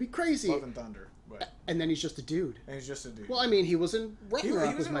 this is going to be crazy. Love and Thunder. But... And then he's just a dude. And he's just a dude. Well, I mean, he was in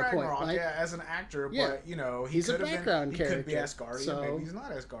Ragnarok. He was in my Ragnarok, point. Right? Yeah, as an actor. Yeah. But you know, he's a background character. He could be Asgardian. So... Maybe he's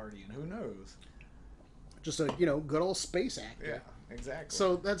not Asgardian. Who knows? Just a good old space actor. Yeah, exactly.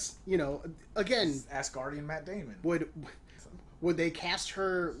 So that's again, Asgardian Matt Damon. Would they cast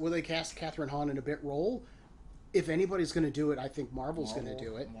her? Would they cast Catherine Hahn in a bit role? If anybody's going to do it, I think Marvel's going to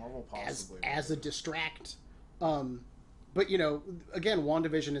do it. Marvel possibly as a distract. But again,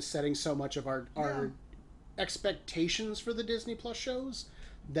 WandaVision is setting so much of our expectations for the Disney Plus shows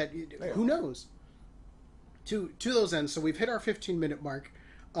that who knows. To those ends, so we've hit our 15-minute mark,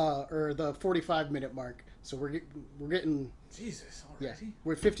 or the 45-minute mark. So we're getting Jesus already. Yeah,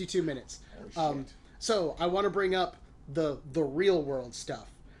 we're 52 minutes. Oh, shit. So I want to bring up the real world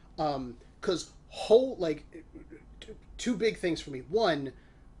stuff, because two big things for me. One,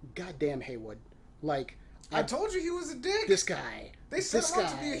 goddamn Haywood, I told you he was a dick. This guy. They set him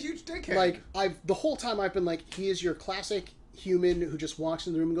up to be a huge dickhead. The whole time I've been like, he is your classic human who just walks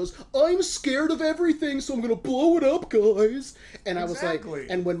in the room and goes, I'm scared of everything, so I'm gonna blow it up, guys. And I was like,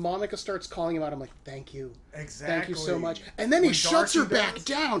 and when Monica starts calling him out, I'm like, thank you. Exactly. Thank you so much. And then he shuts her back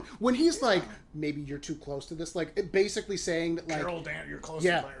down when he's like, maybe you're too close to this. Basically saying that, Carol Dan, you're close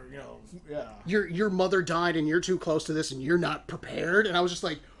to your mother died and you're too close to this and you're not prepared. And I was just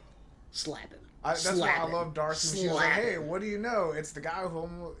like, slap him. That's why I love Darcy. She was like, "Hey, what do you know? It's the guy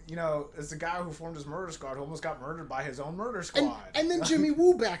who, it's the guy who formed his murder squad who almost got murdered by his own murder squad." And then Jimmy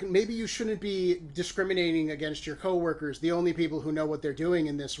Woo back, and maybe you shouldn't be discriminating against your coworkers, the only people who know what they're doing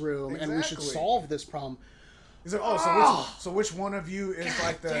in this room, and we should solve this problem. He's like, so which one of you is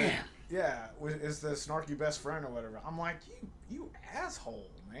is the snarky best friend or whatever? I'm like, you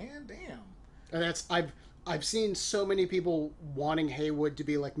asshole, man, damn. And that's I've seen so many people wanting Haywood to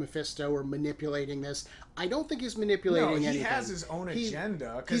be like Mephisto or manipulating this. I don't think he's manipulating anything. He has his own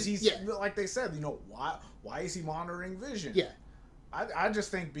agenda because he's like they said, why is he monitoring Vision? Yeah. I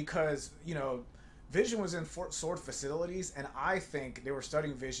just think because, Vision was in Sword facilities, and I think they were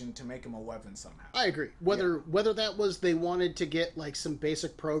studying Vision to make him a weapon somehow. I agree. Whether that was they wanted to get some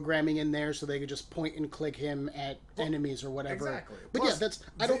basic programming in there so they could just point and click him at enemies or whatever. Exactly. But plus,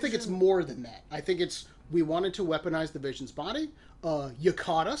 I don't think it's more than that. I think it's we wanted to weaponize the Vision's body. You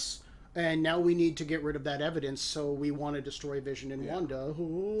caught us, and now we need to get rid of that evidence. So we want to destroy Vision and Wanda.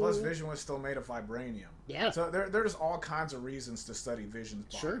 Plus, Vision was still made of vibranium. Yeah. So there's all kinds of reasons to study Vision's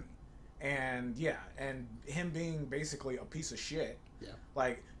body. Sure. And and him being basically a piece of shit.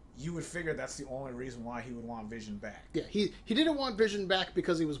 Yeah. You would figure that's the only reason why he would want Vision back. Yeah, he didn't want Vision back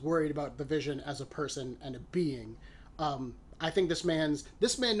because he was worried about the Vision as a person and a being. I think this man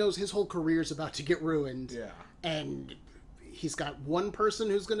knows his whole career is about to get ruined. Yeah. And he's got one person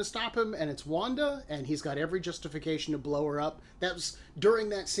who's going to stop him, and it's Wanda, and he's got every justification to blow her up. That was during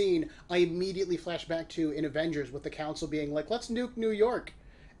that scene. I immediately flashed back to in Avengers with the Council being like, "Let's nuke New York."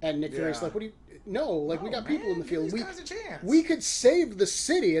 And Nick Fury's like, "What do you? No, we got people in the field. Give these guys a chance. We could save the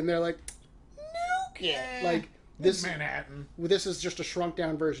city." And they're like, "Nuke it!" This Manhattan. This is just a shrunk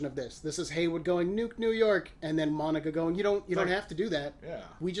down version of this. This is Haywood going nuke New York, and then Monica going, "You don't have to do that. Yeah.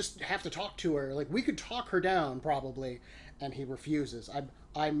 We just have to talk to her. We could talk her down probably." And he refuses.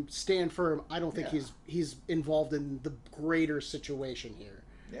 I'm stand firm. I don't think he's involved in the greater situation here.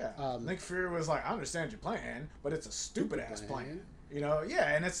 Yeah. Nick Fury was like, "I understand your plan, but it's a stupid ass plan."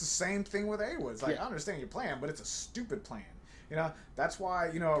 And it's the same thing with Haywood. It's I understand your plan, but it's a stupid plan. That's why,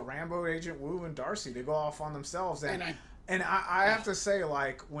 Rambo, Agent Wu, and Darcy, they go off on themselves. And I have to say,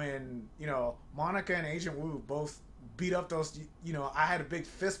 when, Monica and Agent Wu both beat up those, I had a big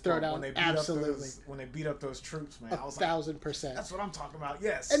fist bump when they beat up those troops, man. I was 1,000%. That's what I'm talking about.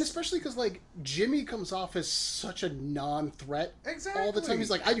 Yes. And especially because Jimmy comes off as such a non-threat all the time. He's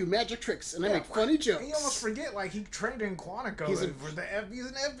like, I do magic tricks and I make funny jokes. And you almost forget he trained in Quantico. He's an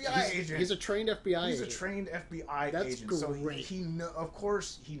FBI agent. He's a trained FBI agent. He's a trained FBI agent. Great. So of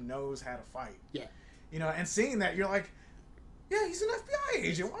course he knows how to fight. Yeah. And seeing that, you're like, yeah, he's an FBI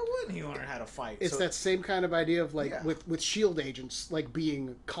agent. Why wouldn't he learn how to fight? It's that same kind of idea of with S.H.I.E.L.D. agents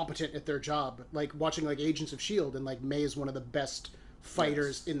being competent at their job, watching Agents of S.H.I.E.L.D. and May is one of the best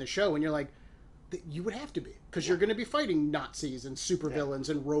fighters in the show, and you're like, You would have to be, because you're going to be fighting Nazis and supervillains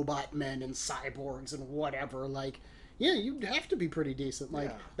and robot men and cyborgs and whatever. Like, yeah, you'd have to be pretty decent.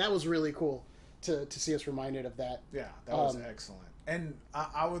 Like, that was really cool to see us reminded of that. Yeah, that was excellent. And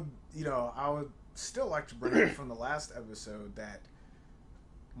I would still like to bring up from the last episode that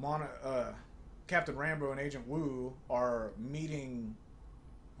Captain Rambo and Agent Wu are meeting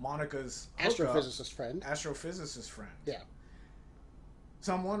Monica's astrophysicist friend. Yeah.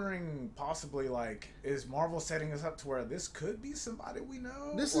 So I'm wondering, possibly, like, is Marvel setting us up to where this could be somebody we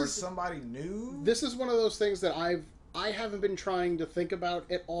know, somebody new? This is one of those things that I haven't been trying to think about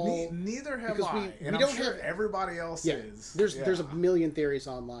at all. Neither have I. And I'm sure everybody else is. There's a million theories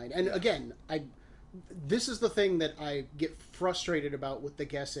online, and again, this is the thing that I get frustrated about with the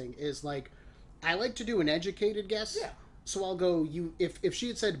guessing is, like, I like to do an educated guess. Yeah. So I'll go, if she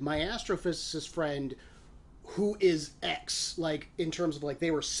had said my astrophysicist friend who is X, like, in terms of, like,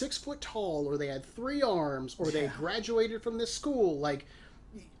 they were 6 foot tall, or they had 3 arms, or they graduated from this school, like,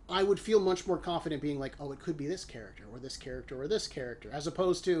 I would feel much more confident being like, oh, it could be this character, or this character, or this character, as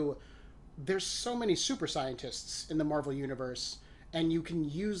opposed to, there's so many super scientists in the Marvel Universe, and you can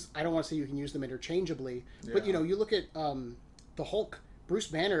use, I don't want to say you can use them interchangeably, but, you know, you look at the Hulk, Bruce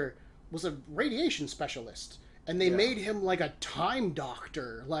Banner was a radiation specialist, and they made him, like, a time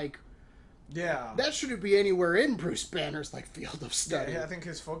doctor, like... Yeah. That shouldn't be anywhere in Bruce Banner's, like, field of study. Yeah, I think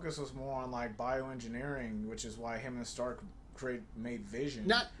his focus was more on, like, bioengineering, which is why him and Stark made Vision.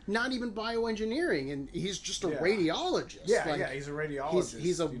 Not even bioengineering, and he's just a radiologist. Yeah, like, he's a radiologist.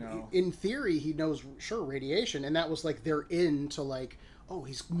 He's in theory, he knows, radiation, and that was, like, they're into, like, oh,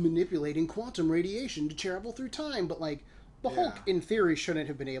 he's manipulating quantum radiation to travel through time, but, like, the Hulk, in theory, shouldn't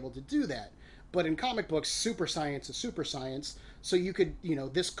have been able to do that. But in comic books, super science is super science, so you could, you know,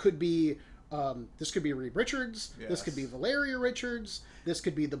 this could be Reed Richards. Yes. This could be Valeria Richards. This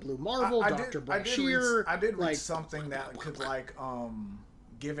could be the Blue Marvel, Dr. Bashir. I did read something that could, like,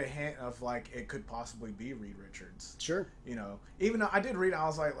 give a hint of, like, it could possibly be Reed Richards. Sure. You know, even though I did read, I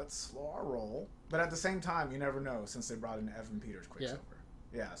was like, let's slow our roll. But at the same time, you never know, since they brought in Evan Peters Quicksilver.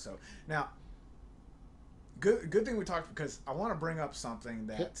 Yeah. So now, good thing we talked, because I want to bring up something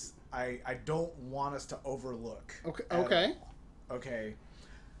that I don't want us to overlook. Okay.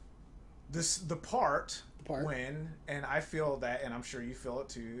 The part when, and I feel that, and I'm sure you feel it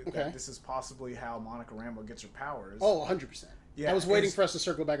too, that this is possibly how Monica Rambeau gets her powers. Oh, 100%. Yeah, I was waiting for us to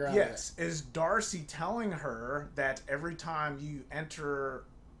circle back around. Yes. Is Darcy telling her that every time you enter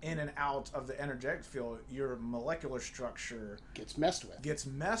in and out of the energetic field, your molecular structure gets messed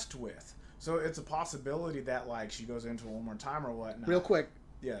with? So it's a possibility that, like, she goes into it one more time or whatnot. Real quick.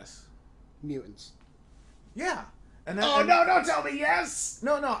 Yes. Mutants. Yeah. No, don't tell me yes!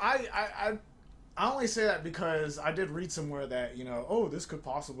 No, I only say that because I did read somewhere that, you know, oh, this could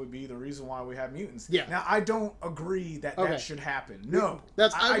possibly be the reason why we have mutants. Yeah. Now, I don't agree that that should happen. No.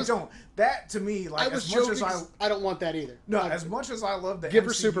 I don't. That, to me, like, I don't want that either. No, as much as I love the Give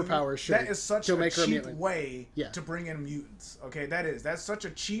MCU, her superpowers, sure. that is such a cheap way to bring in mutants. Okay, that's such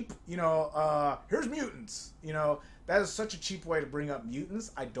a cheap, you know, here's mutants, you know. That is such a cheap way to bring up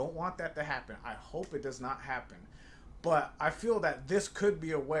mutants. I don't want that to happen. I hope it does not happen. But I feel that this could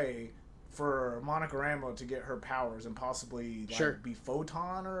be a way for Monica Rambeau to get her powers and possibly, like, be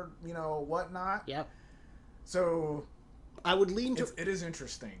photon or, you know, whatnot. Yeah. So I would lean to it is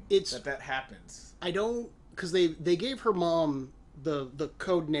interesting that happens. I don't, because they gave her mom the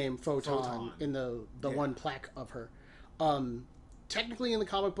code name Photon. In the one plaque of her. Technically in the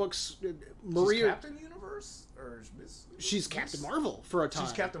comic books, Maria... She's Captain Universe? Or she's Captain Marvel for a time.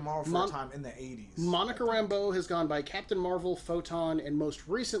 She's Captain Marvel for a time in the 80s. Monica Rambeau has gone by Captain Marvel, Photon, and most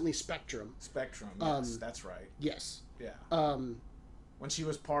recently Spectrum. Yes, that's right. Yes. Yeah. When she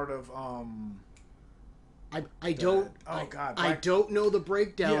was part of... I don't know the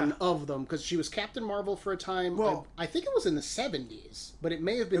breakdown of them, because she was Captain Marvel for a time. Well, I think it was in the 70s, but it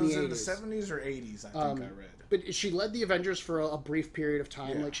may have been the 80s. It was in the 70s or 80s, I think I read. But she led the Avengers for a brief period of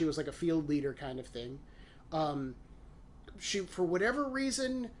time. Like, she was like a field leader kind of thing. She, for whatever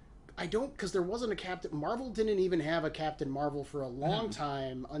reason, because there wasn't a Captain... Marvel didn't even have a Captain Marvel for a long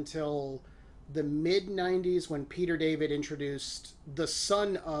time until the mid-90s, when Peter David introduced the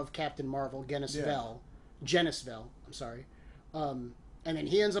son of Captain Marvel, Genis-Vell, I'm sorry. And then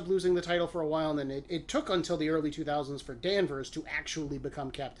he ends up losing the title for a while, and then it took until the early 2000s for Danvers to actually become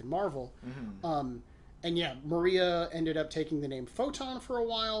Captain Marvel. And yeah, Maria ended up taking the name Photon for a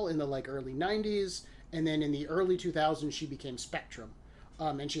while in the, like, early 90s, and then in the early 2000s she became Spectrum.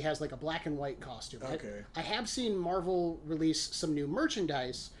 And she has, like, a black and white costume. Okay. I have seen Marvel release some new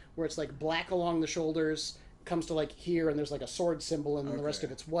merchandise where it's, like, black along the shoulders, comes to, like, here, and there's, like, a sword symbol, and then the rest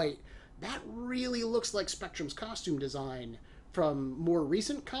of it's white. that really looks like Spectrum's costume design from more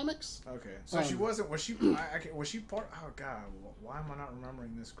recent comics. Okay, so she wasn't. Was she? Was she part? Oh God, why am I not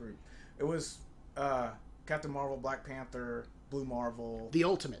remembering this group? It was Captain Marvel, Black Panther, Blue Marvel, The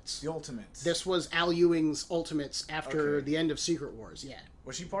Ultimates. The Ultimates. This was Al Ewing's Ultimates after the end of Secret Wars. Yeah.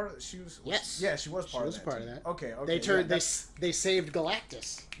 Was she part of? She was. Yes. Yeah, she was part of that. She was part of that. Okay. They turned. They saved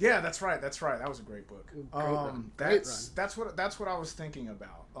Galactus. Yeah, that's right. That's right. That was a great book. Great run. That's what I was thinking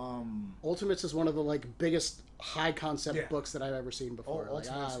about. Ultimates is one of the like biggest high concept books that I've ever seen before. Ultimates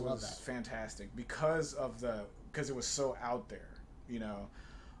I love was that. fantastic because it was so out there, you know.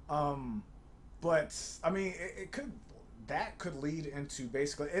 But I mean, that could lead into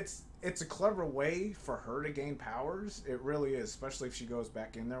basically it's a clever way for her to gain powers. It really is, especially if she goes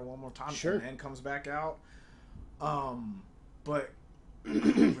back in there one more time and then comes back out. But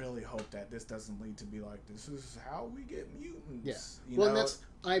I really hope that this doesn't lead to be like, this is how we get mutants. Yeah. Well, and that's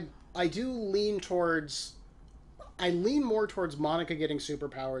I do lean towards. I lean more towards Monica getting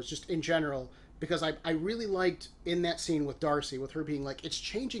superpowers, just in general, because I really liked in that scene with Darcy, with her being like, it's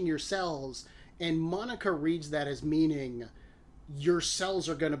changing your cells, and Monica reads that as meaning your cells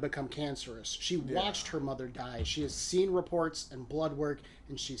are going to become cancerous. She watched her mother die. She has seen reports and blood work,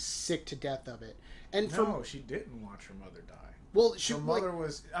 and she's sick to death of it. And she didn't watch her mother die. Well, her mother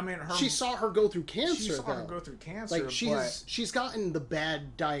was. I mean, she saw her go through cancer. She saw her go through cancer. Like she's gotten the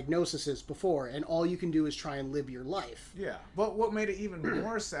bad diagnoses before, and all you can do is try and live your life. Yeah, but what made it even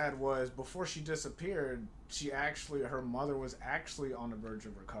more sad was before she disappeared, her mother was actually on the verge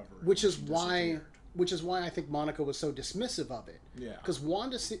of recovery. Which is why I think Monica was so dismissive of it. Yeah, because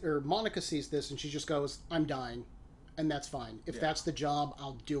Monica sees this and she just goes, "I'm dying, and that's fine. If that's the job,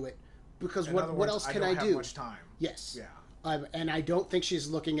 I'll do it. Because what else can I do? I don't have much time." Yes. Yeah. And I don't think she's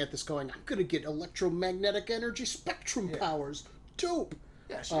looking at this going, I'm going to get electromagnetic energy spectrum powers. Dope.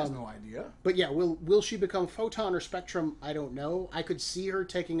 Yeah, she has no idea. But yeah, will she become Photon or Spectrum? I don't know. I could see her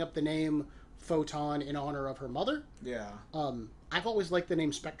taking up the name Photon in honor of her mother. Yeah. I've always liked the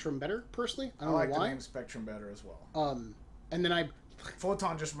name Spectrum better, personally. I don't like know why. The name Spectrum better as well. And then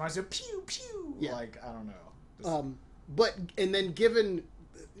Photon just reminds me of pew, pew. Yeah. Like, I don't know. And then given...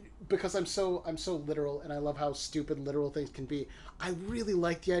 Because I'm so literal, and I love how stupid literal things can be. I really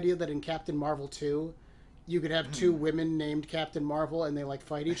like the idea that in Captain Marvel 2, you could have two women named Captain Marvel, and they like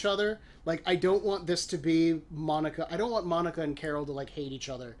fight each other. Like, I don't want this to be Monica. I don't want Monica and Carol to like hate each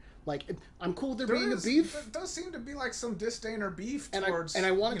other. Like, I'm cool with there being a beef. There does seem to be like some disdain or beef towards. And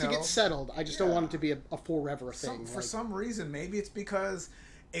I want it to get settled. I just don't want it to be a forever thing. For some reason, maybe it's because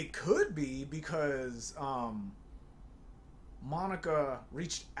it could be because. Monica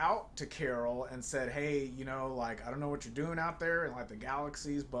reached out to Carol and said, hey, you know, like, I don't know what you're doing out there in, like, the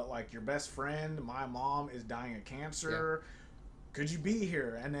galaxies, but, like, your best friend, my mom, is dying of cancer. Yeah. Could you be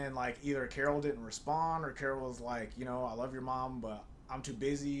here? And then, like, either Carol didn't respond or Carol was like, you know, I love your mom, but I'm too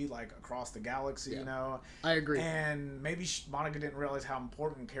busy, like, across the galaxy, you know? I agree. And maybe Monica didn't realize how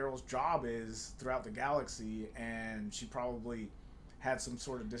important Carol's job is throughout the galaxy, and she probably... had some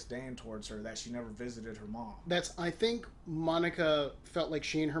sort of disdain towards her that she never visited her mom. I think Monica felt like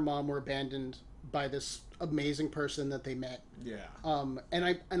she and her mom were abandoned by this amazing person that they met. Yeah. And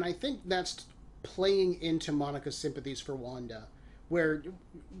I think that's playing into Monica's sympathies for Wanda, where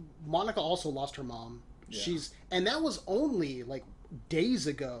Monica also lost her mom. Yeah. And that was only like days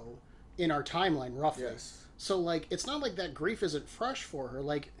ago in our timeline, roughly. Yes. So like, it's not like that grief isn't fresh for her.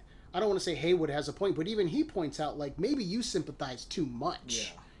 Like, I don't want to say Haywood has a point, but even he points out, like, maybe you sympathize too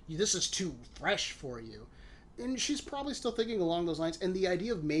much. Yeah. This is too fresh for you. And she's probably still thinking along those lines. And the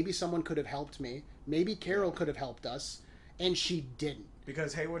idea of maybe someone could have helped me, maybe Carol could have helped us, and she didn't.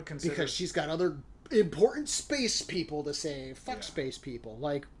 Because Haywood considers... Because she's got other important space people to save. Fuck space people.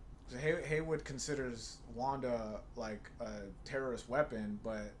 Like... Haywood considers Wanda, like, a terrorist weapon,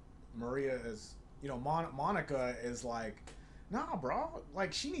 but Maria is... You know, Monica is like... Nah, bro.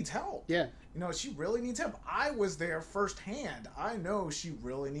 Like, she needs help. Yeah. You know, she really needs help. I was there firsthand. I know she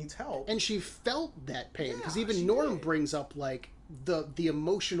really needs help. And she felt that pain. Because even Norm brings up, like, the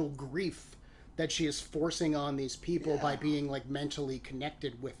emotional grief that she is forcing on these people by being, like, mentally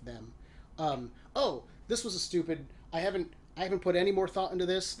connected with them. This was a stupid... I haven't put any more thought into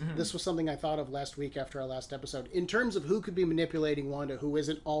this. Mm-hmm. This was something I thought of last week after our last episode. In terms of who could be manipulating Wanda, who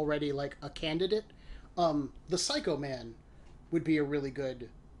isn't already, like, a candidate, the Psycho Man would be a really good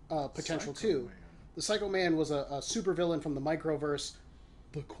potential too. The Psycho Man was a supervillain from the Microverse,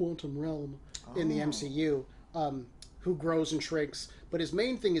 the quantum realm in the MCU, who grows and shrinks. But his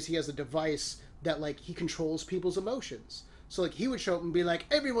main thing is he has a device that, like, he controls people's emotions. So like he would show up and be like,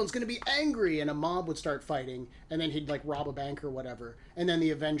 everyone's gonna be angry, and a mob would start fighting, and then he'd like rob a bank or whatever, and then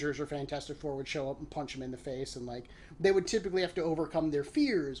the Avengers or Fantastic Four would show up and punch him in the face, and like they would typically have to overcome their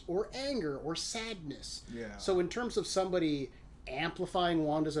fears or anger or sadness. Yeah. So in terms of somebody amplifying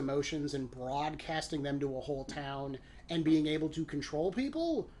Wanda's emotions and broadcasting them to a whole town and being able to control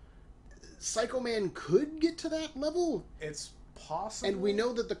people, Psycho Man could get to that level. It's possible. And we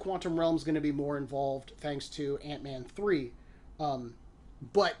know that the quantum realm's going to be more involved thanks to Ant-Man 3.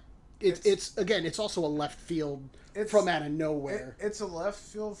 But it's again, it's also a left field from out of nowhere. It's a left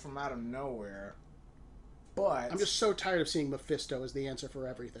field from out of nowhere. But I'm just so tired of seeing Mephisto as the answer for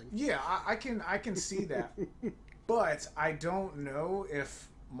everything. Yeah, I can see that. But I don't know if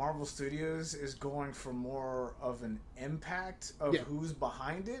Marvel Studios is going for more of an impact of who's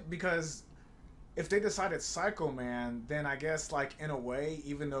behind it, because if they decide it's Psycho Man, then I guess, like, in a way,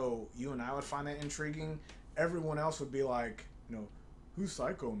 even though you and I would find that intriguing, everyone else would be like, who's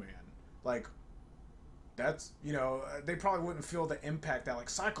Psycho Man? Like, that's, they probably wouldn't feel the impact that, like,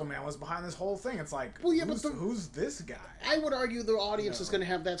 Psycho Man was behind this whole thing. It's like, well, yeah, who's this guy? I would argue the audience is going to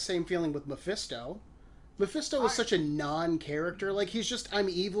have that same feeling with Mephisto. Mephisto is such a non-character. Like, he's just, I'm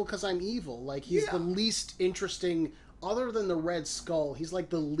evil because I'm evil. Like, he's the least interesting, other than the Red Skull, he's like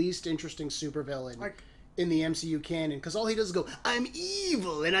the least interesting supervillain in the MCU canon. Because all he does is go, I'm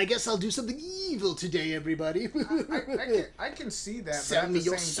evil, and I guess I'll do something evil today, everybody. I can see that, but at the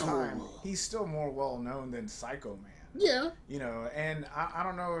same time, he's still more well-known than Psycho Man. Yeah. And I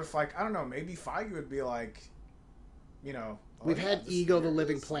don't know if, like, maybe Feige would be like, we've had Ego the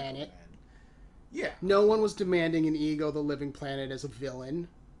Living Planet. Yeah. No one was demanding an Ego the Living Planet as a villain.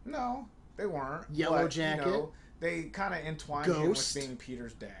 No, they weren't. Yellow Jacket. They kind of entwined him with being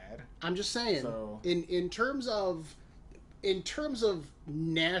Peter's dad. I'm just saying. So. In terms of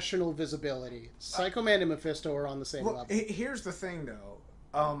national visibility, Psycho Man and Mephisto are on the same level. Here's the thing, though.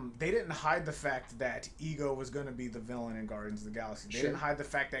 They didn't hide the fact that Ego was going to be the villain in Guardians of the Galaxy. They didn't hide the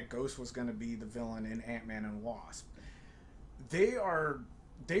fact that Ghost was going to be the villain in Ant-Man and Wasp. They're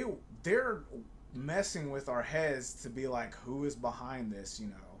messing with our heads to be like, who is behind this?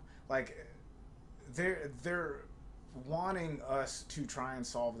 Like they're wanting us to try and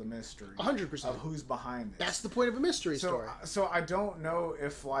solve the mystery 100% of who's behind this. That's the point of a mystery story. So I don't know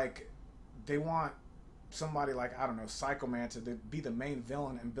if, like, they want somebody like, I don't know, Psycho Man to be the main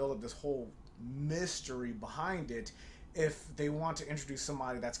villain and build up this whole mystery behind it, if they want to introduce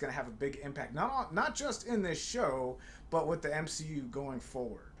somebody that's going to have a big impact, not just in this show, but with the MCU going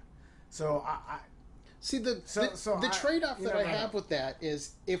forward. So I see the trade-off that I have with that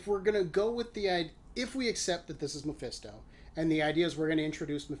is, if we're going to go with if we accept that this is Mephisto, and the idea is we're going to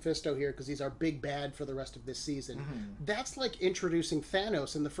introduce Mephisto here because he's our big bad for the rest of this season, that's like introducing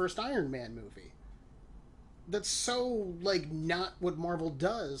Thanos in the first Iron Man movie. That's so, like, not what Marvel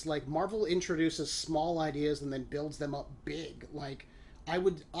does. Like, Marvel introduces small ideas and then builds them up big. Like, I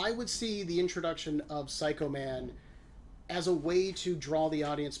would see the introduction of Psycho Man as a way to draw the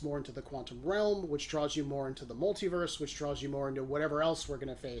audience more into the quantum realm, which draws you more into the multiverse, which draws you more into whatever else we're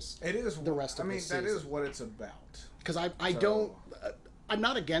going to face. It is the rest of the season. That is what it's about. Because I'm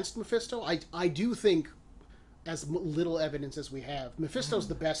not against Mephisto. I do think, as little evidence as we have, Mephisto's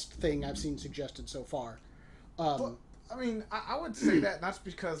the best thing I've seen suggested so far. But, I would say that not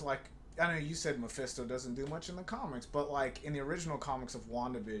because, like, I know you said Mephisto doesn't do much in the comics, but, like, in the original comics of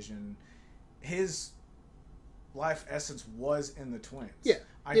WandaVision, his life essence was in the twins. Yeah.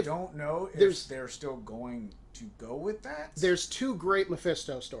 I don't know if they're still going to go with that. There's two great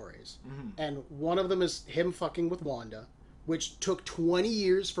Mephisto stories. And one of them is him fucking with Wanda, which took 20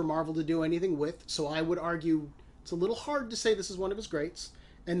 years for Marvel to do anything with, so I would argue it's a little hard to say this is one of his greats.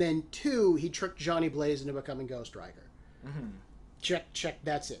 And then two, he tricked Johnny Blaze into becoming Ghost Rider. Check,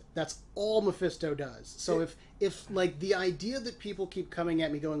 that's it. That's all Mephisto does. So if like, the idea that people keep coming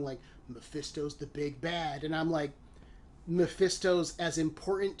at me going like, Mephisto's the big bad, and I'm like, Mephisto's as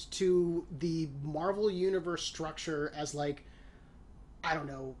important to the Marvel Universe structure as, like, I don't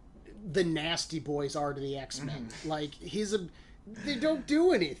know, the Nasty Boys are to the X-Men. Like, they don't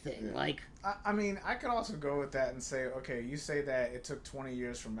do anything. Like, I could also go with that and say, okay, you say that it took 20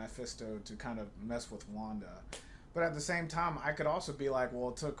 years for Mephisto to kind of mess with Wanda. But at the same time, I could also be like, well,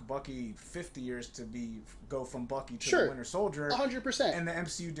 it took Bucky 50 years to go from Bucky to the Winter Soldier. 100%. And the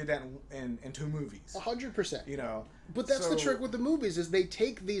MCU did that in 2 movies. 100%. But that's the trick with the movies, is they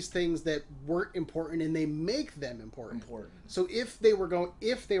take these things that weren't important and they make them important. So if they were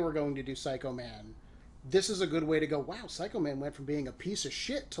going to do Psycho Man, this is a good way to go, wow, Psycho Man went from being a piece of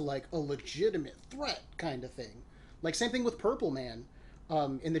shit to, like, a legitimate threat kind of thing. Like, same thing with Purple Man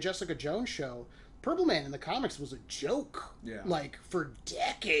in the Jessica Jones show. Purple Man in the comics was a joke. Yeah. Like, for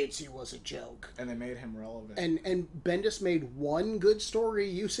decades he was a joke. And they made him relevant. And Bendis made one good story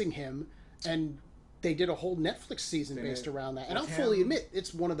using him, and they did a whole Netflix season based around that. And I'll fully admit,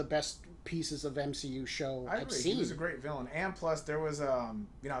 it's one of the best pieces of MCU show I've seen. He was a great villain. And plus, there was, I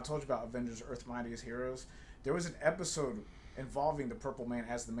told you about Avengers Earth Mightiest Heroes. There was an episode involving the Purple Man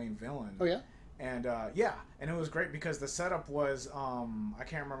as the main villain. Oh, yeah? And and it was great because the setup was I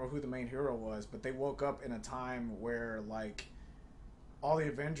can't remember who the main hero was, but they woke up in a time where like all the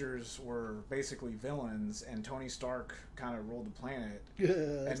Avengers were basically villains, and Tony Stark kind of ruled the planet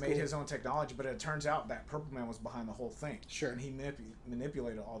and made his own technology. But it turns out that Purple Man was behind the whole thing. Sure. And he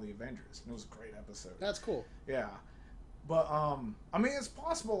manipulated all the Avengers. And it was a great episode. That's cool. Yeah. But I mean, it's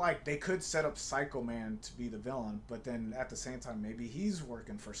possible like they could set up Psycho Man to be the villain, but then at the same time maybe he's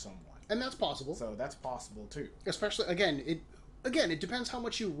working for someone. And that's possible. So that's possible too. Especially it depends how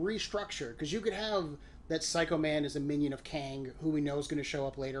much you restructure, because you could have that Psycho Man is a minion of Kang, who we know is going to show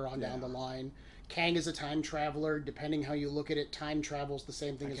up later on down the line. Kang is a time traveler. Depending how you look at it, time travel is the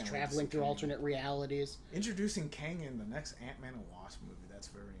same thing as traveling through alternate realities. Introducing Kang in the next Ant-Man and Wasp movie, that's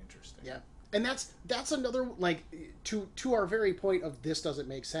very interesting. Yeah. And that's another, like, to our very point of this doesn't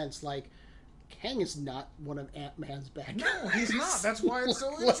make sense, like, Kang is not one of Ant-Man's bad guys. No, he's not. That's why it's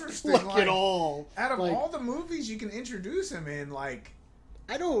so interesting. Look at all. Out of all the movies you can introduce him in, like...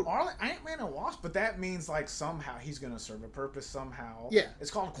 Ant-Man and Wasp, but that means, like, somehow he's going to serve a purpose somehow. Yeah.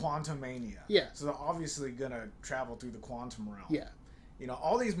 It's called Quantumania. Yeah. So they're obviously going to travel through the quantum realm. Yeah. You know,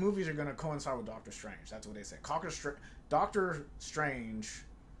 all these movies are going to coincide with Doctor Strange. That's what they say. Doctor Strange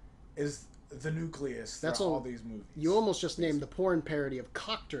is the nucleus for all these movies. You almost just named the porn parody of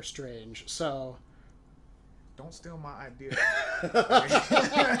Coctor Strange, so... Don't steal my idea.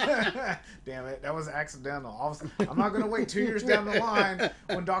 Damn it, that was accidental. I'm not going to wait 2 years down the line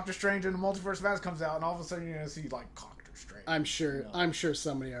when Doctor Strange and the Multiverse of Madness comes out, and all of a sudden you're going to see, like, Coctor Strange. I'm sure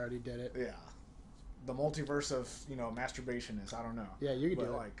somebody already did it. Yeah. The multiverse of, masturbation is, I don't know. Yeah, you can do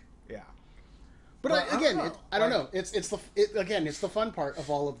it. Like, yeah. But I don't know. It's the fun part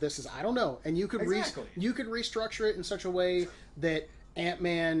of all of this is I don't know, and you could you could restructure it in such a way that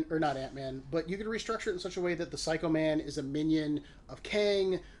Ant-Man, or not Ant-Man, but you could restructure it in such a way that the Psycho Man is a minion of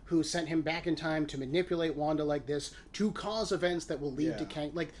Kang, who sent him back in time to manipulate Wanda like this to cause events that will lead to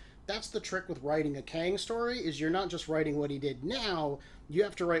Kang. Like, that's the trick with writing a Kang story, is you're not just writing what he did now, you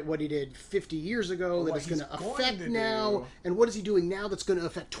have to write what he did 50 years ago that is going to affect now, and what is he doing now that's going to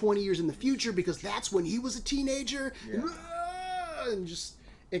affect 20 years in the future, because that's when he was a teenager, and just...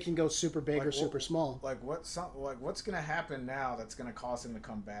 It can go super big or super small. What's going to happen now that's going to cause him to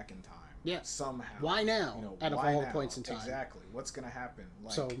come back in time? Yeah. Somehow. Why now? Out of all the points in time. Exactly. What's going to happen?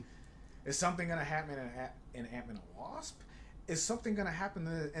 Like, is something going to happen in Ant-Man and Wasp? Is something going to happen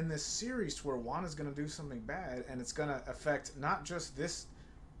in this series where Wanda's going to do something bad, and it's going to affect not just this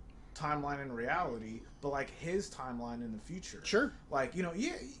timeline in reality, but like his timeline in the future? Sure. Like,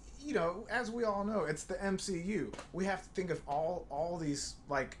 as we all know, it's the MCU. We have to think of all these,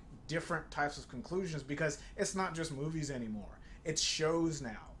 like, different types of conclusions, because it's not just movies anymore. It's shows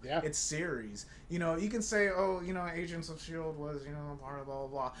now. Yeah. It's series. You can say, Agents of S.H.I.E.L.D. was, part of blah, blah,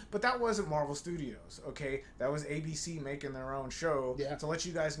 blah. But that wasn't Marvel Studios, okay? That was ABC making their own show to let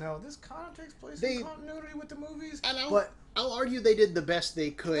you guys know this kind of takes place in continuity with the movies. And I'll argue they did the best they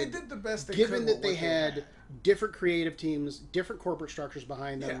could. They did the best they could. Given that they had different creative teams, different corporate structures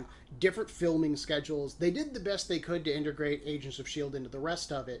behind them, different filming schedules. They did the best they could to integrate Agents of S.H.I.E.L.D. into the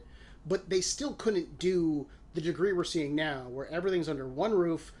rest of it. But they still couldn't do the degree we're seeing now, where everything's under one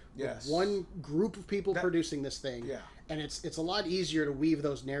roof, with one group of people producing this thing. Yeah. And it's a lot easier to weave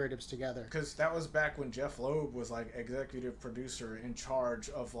those narratives together. Because that was back when Jeff Loeb was, like, executive producer in charge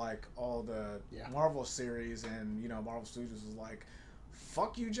of, like, all the Marvel series, and, Marvel Studios was like,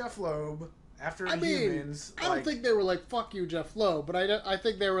 fuck you, Jeff Loeb. After Humans. I don't think they were like, fuck you, Jeff Loeb, but I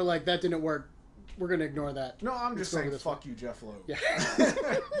think they were like, that didn't work. We're going to ignore that. No, I'm just saying, fuck you, Jeff Loeb. Yeah.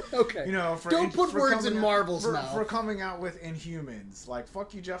 Okay. Don't put words in Marvel's mouth. For coming out with Inhumans. Like,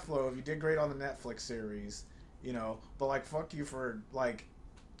 fuck you, Jeff Loeb. You did great on the Netflix series. But, like, fuck you for, like,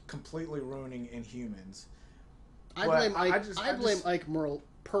 completely ruining Inhumans. I blame Ike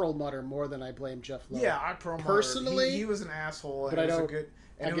Perlmutter more than I blame Jeff Loeb. Yeah, I Perlmutter. Personally, he was an asshole, and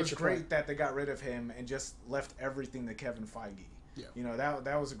it was great that they got rid of him and just left everything to Kevin Feige. Yeah.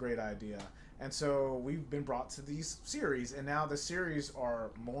 That was a great idea. And so we've been brought to these series, and now the series are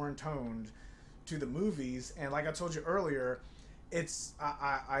more intoned to the movies. And like I told you earlier,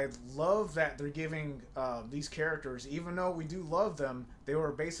 I love that they're giving these characters, even though we do love them, they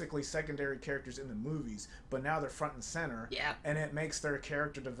were basically secondary characters in the movies, but now they're front and center. Yeah. And it makes their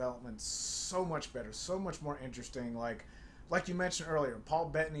character development so much better, so much more interesting. Like you mentioned earlier, Paul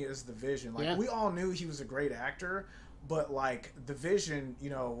Bettany is the Vision. Like, we all knew he was a great actor, but like the Vision,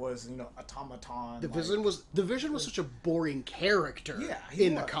 was automaton. The Vision was such a boring character.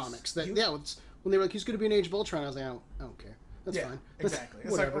 The comics that when they were like, he's going to be an Age of Ultron, I was like, I don't care. That's fine. Exactly.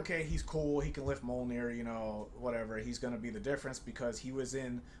 It's like, okay, he's cool. He can lift Mjolnir, whatever. He's going to be the difference because he was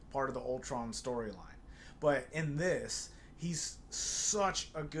in part of the Ultron storyline. But in this, he's such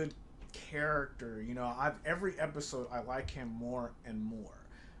a good character. Every episode, I like him more and more.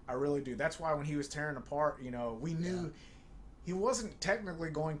 I really do. That's why when he was tearing apart, we knew he wasn't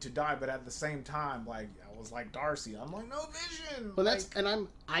technically going to die, but at the same time, like, I was like Darcy. I'm like, no, Vision. Well,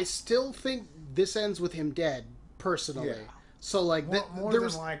 I still think this ends with him dead, personally. Yeah. So, like, more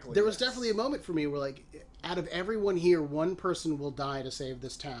than likely, there was definitely a moment for me where, like, out of everyone here, one person will die to save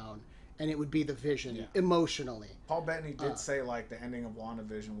this town, and it would be the Vision, emotionally. Paul Bettany did say, like, the ending of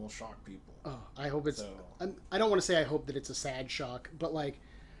WandaVision will shock people. Oh, I hope it's... I don't want to say I hope that it's a sad shock, but, like,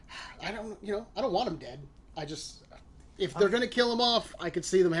 I don't want him dead. If they're going to kill him off, I could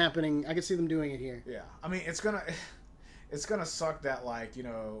see them happening. I could see them doing it here. Yeah. I mean, it's gonna suck that, like,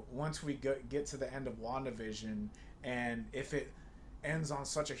 once we get to the end of WandaVision, and if it ends on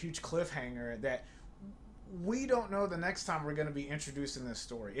such a huge cliffhanger that we don't know the next time we're going to be introduced in this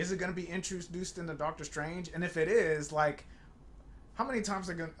story. Is it going to be introduced into Doctor Strange? And if it is, like, how many times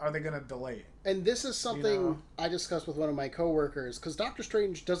are they going to delay it? And this is something I discussed with one of my coworkers, because Doctor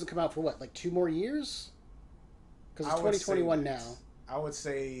Strange doesn't come out for what, like 2 more years? Because it's 2021 now. I would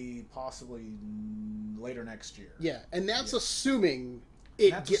say possibly later next year. Yeah, and that's assuming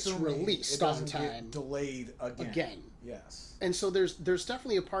it gets released on time. Get delayed again. Yes. And so there's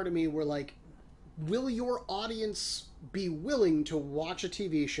definitely a part of me where, like, will your audience be willing to watch a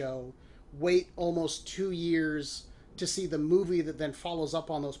TV show, wait almost 2 years to see the movie that then follows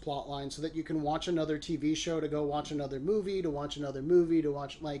up on those plot lines so that you can watch another TV show to go watch another movie, to watch another movie, to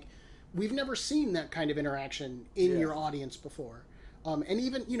watch, like, we've never seen that kind of interaction in your audience before. And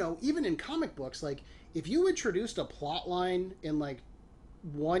even in comic books, like, if you introduced a plot line in, like,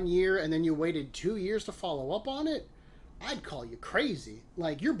 1 year and then you waited 2 years to follow up on it, I'd call you crazy.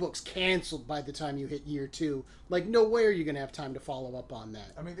 Like, your book's canceled by the time you hit year 2. Like, no way are you going to have time to follow up on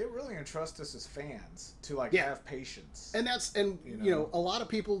that. I mean, they really entrust us as fans to, like, have patience. And a lot of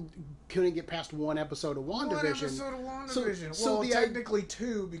people couldn't get past 1 episode of WandaVision. So technically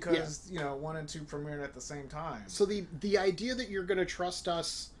 2 because, 1 and 2 premiered at the same time. So the idea that you're going to trust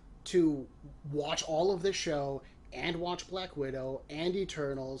us to watch all of this show and watch Black Widow and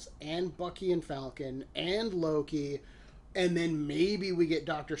Eternals and Bucky and Falcon and Loki, and then maybe we get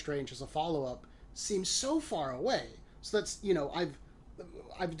Doctor Strange as a follow-up, seems so far away. So that's,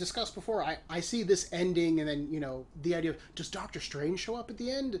 I've discussed before, I see this ending and then, the idea of, does Doctor Strange show up at the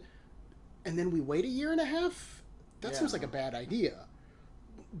end and then we wait 1.5 years? That seems like a bad idea.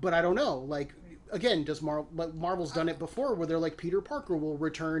 But I don't know. Like, again, Marvel's done it before where they're like, Peter Parker will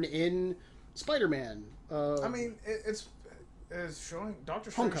return in Spider-Man. I mean, it's showing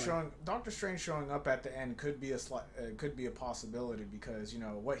Doctor Strange showing up at the end could be a possibility because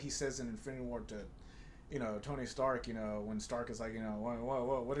what he says in Infinity War to Tony Stark, when Stark is like,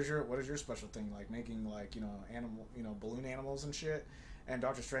 what is your special thing, like making, like, animal, balloon animals and shit, and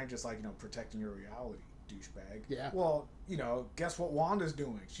Doctor Strange is like, protecting your reality, douchebag. Yeah. Well, guess what Wanda's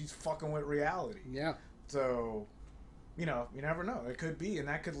doing? She's fucking with reality. Yeah. So, you never know. It could be, and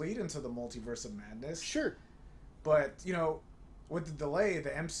that could lead into the multiverse of madness. Sure. But, with the delay, the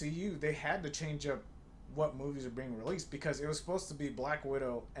MCU, they had to change up what movies are being released because it was supposed to be Black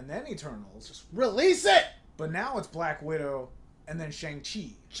Widow and then Eternals. Just release it! But now it's Black Widow and then Shang-Chi.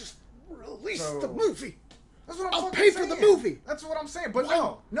 Just release the movie! That's what I'll pay for the movie! That's what I'm saying. But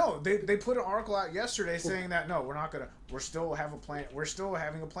no, they put an article out yesterday saying that, no, we're still having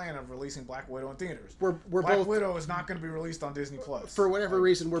a plan of releasing Black Widow in theaters. Black Widow is not going to be released on Disney+. For whatever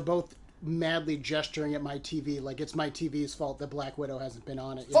reason, we're both madly gesturing at my TV like it's my TV's fault that Black Widow hasn't been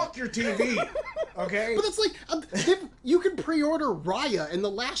on it yet. Fuck your TV, okay? But it's like, you can pre-order Raya and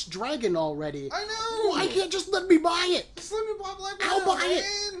The Last Dragon already. I know! Why can't just let me buy it? Just let me buy Black Widow, I'll buy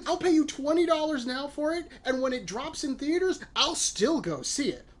it! I'll pay you $20 now for it, and when it drops in theaters, I'll still go see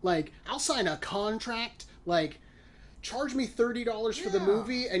it. Like, I'll sign a contract, like, charge me $30 for the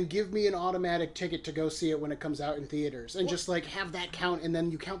movie and give me an automatic ticket to go see it when it comes out in theaters. And just, like, have that count, and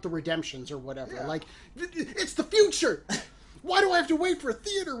then you count the redemptions or whatever. Yeah. Like, it's the future! Why do I have to wait for a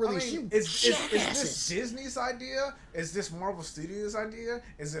theater release? I mean, is this Disney's idea? Is this Marvel Studios' idea?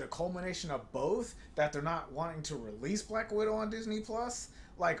 Is it a culmination of both that they're not wanting to release Black Widow on Disney Plus?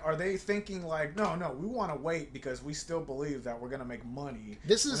 Like, are they thinking like, no, we want to wait because we still believe that we're going to make money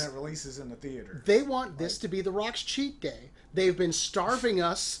when it releases in the theater? They want this to be The Rock's cheat day. They've been starving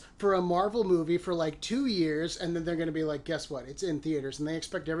us for a Marvel movie for like 2 years, and then they're going to be like, guess what? It's in theaters, and they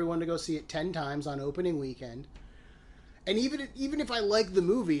expect everyone to go see it 10 times on opening weekend. And even if I like the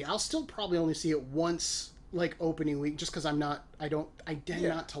movie, I'll still probably only see it once, like opening week, just because I tend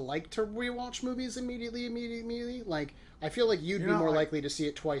not to like to rewatch movies immediately. Like, I feel like you'd be more likely to see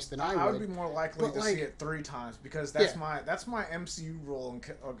it twice than I would. I would be more likely to see it 3 times because that's my MCU rule.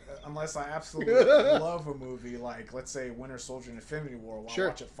 Unless I absolutely love a movie, like let's say Winter Soldier and Infinity War, I'll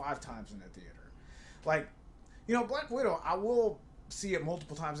watch it 5 times in the theater. Like, Black Widow, I will see it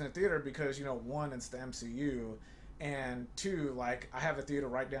multiple times in the theater because 1, it's the MCU. And 2, like, I have a theater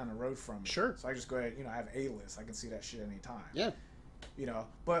right down the road from me. Sure. So I just go ahead, I have A-list. I can see that shit anytime. Yeah.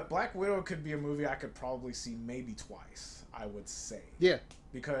 But Black Widow could be a movie I could probably see maybe twice, I would say. Yeah.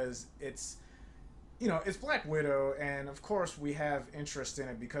 Because it's, it's Black Widow, and of course we have interest in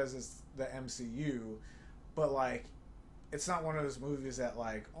it because it's the MCU. But, like, it's not one of those movies that,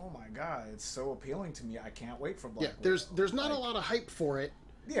 like, oh my God, it's so appealing to me. I can't wait for Black Widow. There's not a lot of hype for it.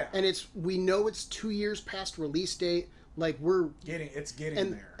 Yeah, and we know it's 2 years past release date. Like it's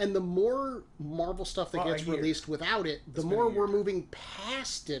getting there. And the more Marvel stuff that gets released without it, the more we're moving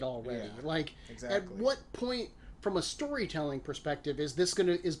past it already. Yeah, like, exactly. At what point, from a storytelling perspective,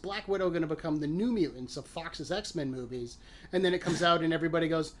 is Black Widow gonna become the New Mutants of Fox's X-Men movies? And then it comes out and everybody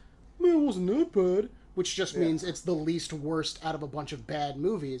goes, "Man, it wasn't that bad," which just means it's the least worst out of a bunch of bad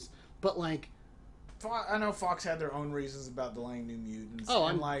movies. But like, I know Fox had their own reasons about delaying New Mutants.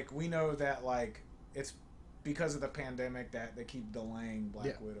 Like, we know that, like, it's because of the pandemic that they keep delaying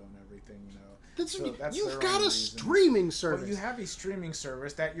Black Widow and everything, You've got a streaming service. Well, you have a streaming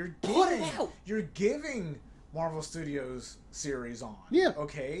service that you're giving Marvel Studios series on. Yeah.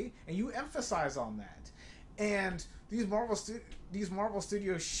 Okay? And you emphasize on that. And these Marvel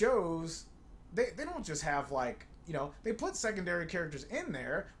Studios shows, they don't just have, like, they put secondary characters in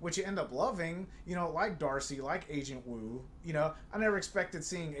there, which you end up loving, like Darcy, like Agent Woo. I never expected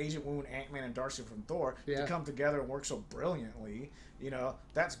seeing Agent Woo and Ant-Man and Darcy from Thor to come together and work so brilliantly.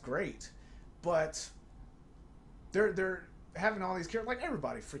 That's great. But they're having all these characters. Like,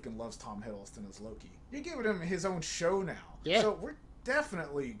 everybody freaking loves Tom Hiddleston as Loki. You're giving him his own show now. Yeah. So we're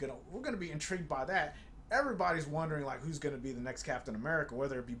definitely gonna be intrigued by that. Everybody's wondering, like, who's going to be the next Captain America,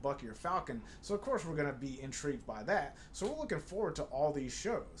 whether it be Bucky or Falcon. So, of course, we're going to be intrigued by that. So, we're looking forward to all these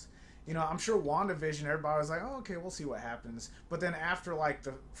shows. I'm sure WandaVision, everybody was like, oh, okay, we'll see what happens. But then after, like,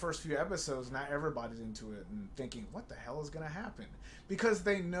 the first few episodes, not everybody's into it and thinking, what the hell is going to happen? Because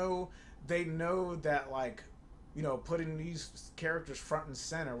they know that, like, putting these characters front and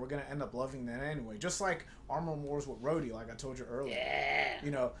center, we're going to end up loving them anyway. Just like Armor Wars with Rhodey, like I told you earlier.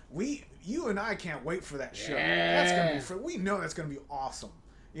 Yeah. You and I can't wait for that show. Yeah. That's going to be we know that's going to be awesome.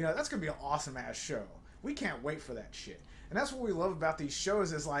 That's going to be an awesome-ass show. We can't wait for that shit. And that's what we love about these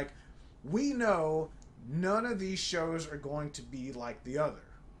shows is, like, we know none of these shows are going to be like the other.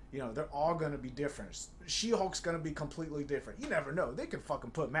 They're all going to be different. She-Hulk's going to be completely different. You never know. They could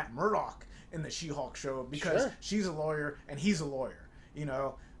fucking put Matt Murdock in the She-Hulk show because she's a lawyer and he's a lawyer.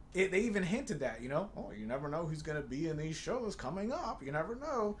 They even hinted that, oh, you never know who's going to be in these shows coming up. You never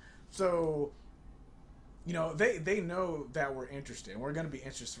know. So, they know that we're interested, and we're going to be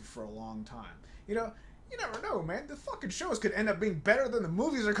interested for a long time. You never know, man. The fucking shows could end up being better than the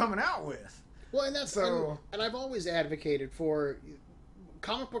movies they're coming out with. Well, and that's and I've always advocated for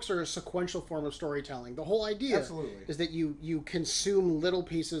comic books are a sequential form of storytelling. The whole idea is that you consume little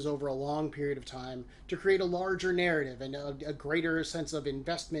pieces over a long period of time to create a larger narrative and a greater sense of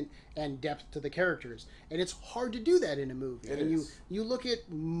investment and depth to the characters. And it's hard to do that in a movie. You look at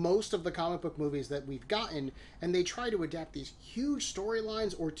most of the comic book movies that we've gotten, and they try to adapt these huge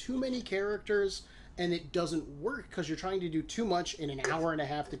storylines or too many characters, and it doesn't work because you're trying to do too much in an hour and a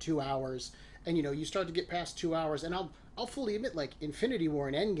half to 2 hours. And you start to get past 2 hours, and I'll fully admit, like, Infinity War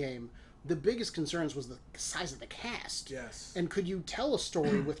and Endgame, the biggest concerns was the size of the cast. Yes. And could you tell a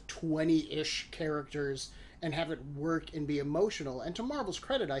story with 20-ish characters and have it work and be emotional? And to Marvel's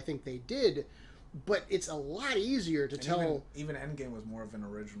credit, I think they did, but it's a lot easier to tell. Even Endgame was more of an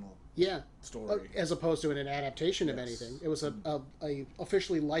original story. As opposed to an adaptation of anything. It was a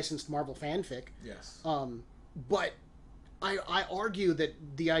officially licensed Marvel fanfic. Yes. But I argue that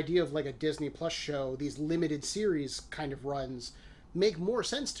the idea of, like, a Disney Plus show, these limited series kind of runs, make more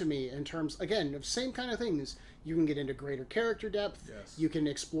sense to me in terms, again, of same kind of things. You can get into greater character depth. Yes. You can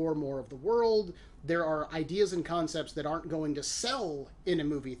explore more of the world. There are ideas and concepts that aren't going to sell in a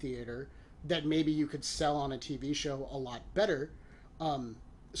movie theater that maybe you could sell on a TV show a lot better.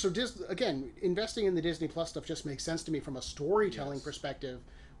 So again, investing in the Disney Plus stuff just makes sense to me from a storytelling perspective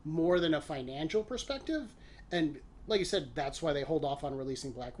more than a financial perspective. And like you said, that's why they hold off on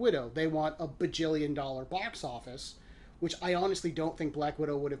releasing Black Widow. They want a bajillion-dollar box office, which I honestly don't think Black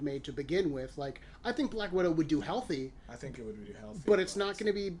Widow would have made to begin with. Like, I think Black Widow would do healthy. I think it would do healthy. But it's not going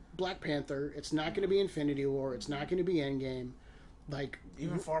to be Black Panther. It's not going to be Infinity War. It's not going to be Endgame. Like,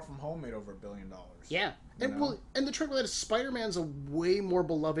 even Far From Home made over $1 billion. Yeah. And the trick with that is Spider-Man's a way more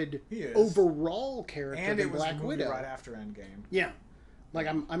beloved He is. overall character And than it was Black the movie Widow. right after Endgame. Yeah. Like,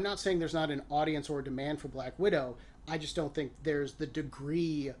 I'm not saying there's not an audience or a demand for Black Widow. I just don't think there's the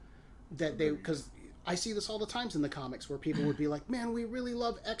degree that they... Because I see this all the times in the comics where people would be like, man, we really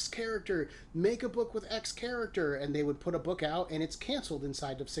love X character. Make a book with X character. And they would put a book out and it's canceled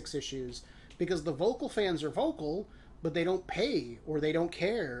inside of 6 issues. Because the vocal fans are vocal, but they don't pay or they don't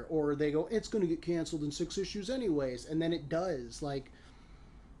care. Or they go, it's going to get canceled in 6 issues anyways. And then it does. Like...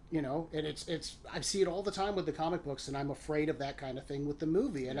 You know, and it's I see it all the time with the comic books, and I'm afraid of that kind of thing with the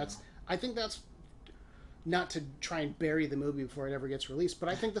movie. And I think that's not to try and bury the movie before it ever gets released, but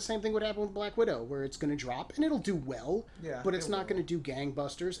I think the same thing would happen with Black Widow, where it's going to drop and it'll do well, but it's not going to do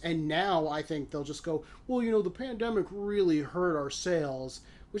gangbusters. And now I think they'll just go, well, you know, the pandemic really hurt our sales,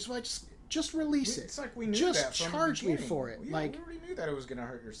 which is why just release it. It's like we knew just that from charge the me beginning. for it. We like already knew that it was going to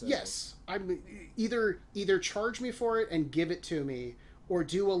hurt your sales. Yes, I'm either charge me for it and give it to me. Or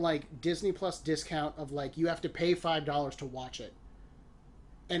do a, like, Disney Plus discount of, like, you have to pay $5 to watch it.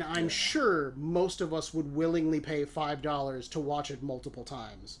 And I'm sure most of us would willingly pay $5 to watch it multiple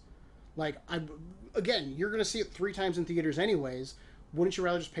times. Like, again, you're going to see it 3 times in theaters anyways. Wouldn't you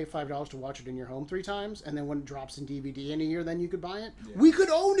rather just pay $5 to watch it in your home 3 times? And then when it drops in DVD in a year, then you could buy it? Yeah. We could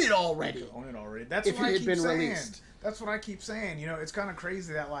own it already! That's if what it I had keep been saying. released. That's what I keep saying. You know, it's kind of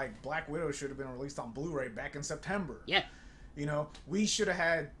crazy that, like, Black Widow should have been released on Blu-ray back in September. Yeah. You know, we should have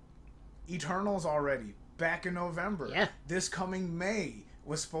had Eternals already back in November. Yeah. This coming May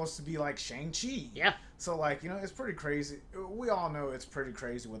was supposed to be like Shang-Chi. Yeah. So, like, you know, it's pretty crazy. We all know it's pretty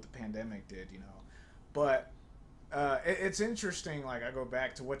crazy what the pandemic did, you know. But it's interesting, like, I go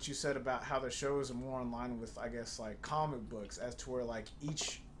back to what you said about how the shows are more in line with, I guess, like, comic books, as to where, like,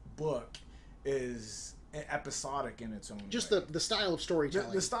 each book is episodic in its own Just way. the style of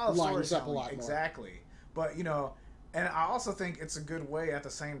storytelling. The style of lines storytelling, up a lot more. exactly. But, you know... And I also think it's a good way at the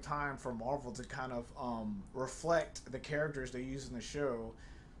same time for Marvel to kind of reflect the characters they use in the show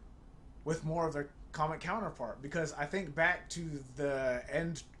with more of their comic counterpart. Because I think back to the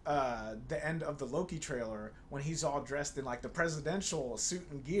end of the Loki trailer when he's all dressed in like the presidential suit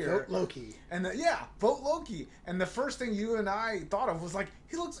and gear. Vote Loki. And vote Loki. And the first thing you and I thought of was like,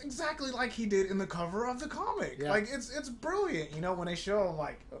 he looks exactly like he did in the cover of the comic. Yeah. Like it's brilliant, you know, when they show him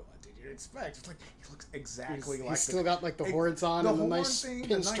like, oh, expect. It's like he looks exactly like. He's still got like the horns on and the nice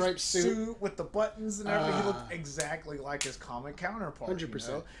pinstripe suit with the buttons and everything. He looked exactly like his comic counterpart. 100%.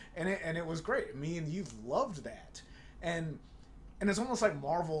 You know? And it was great. Me and you loved that, and it's almost like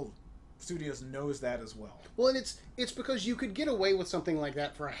Marvel Studios knows that as well. Well, and it's because you could get away with something like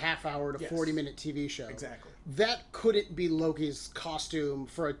that for a half-hour to 40-minute TV show. Exactly. That couldn't be Loki's costume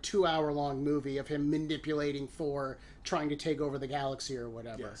for a 2-hour-long movie of him manipulating Thor trying to take over the galaxy or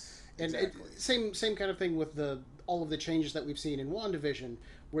whatever. Yes. And exactly. Same kind of thing with all of the changes that we've seen in WandaVision,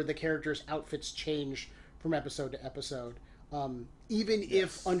 where the characters' outfits change from episode to episode. Even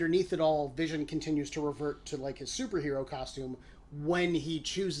if underneath it all, Vision continues to revert to like his superhero costume when he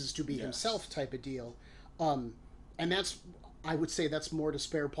chooses to be himself, type of deal. And I would say that's more to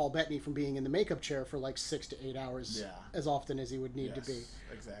spare Paul Bettany from being in the makeup chair for like 6 to 8 hours as often as he would need to be.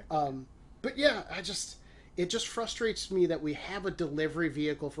 Exactly. But yeah, it just frustrates me that we have a delivery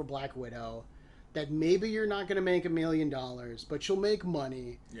vehicle for Black Widow that maybe you're not going to make $1 million, but you'll make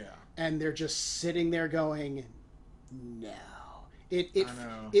money. Yeah. And they're just sitting there going, no.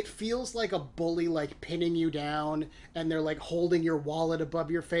 It feels like a bully like pinning you down, and they're like holding your wallet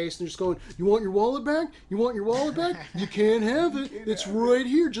above your face and just going, you want your wallet back? You want your wallet back? You can't have it. It's right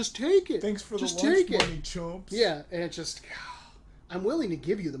here. Just take it. Thanks for just the lunch take money, chumps. Yeah, and it just, I'm willing to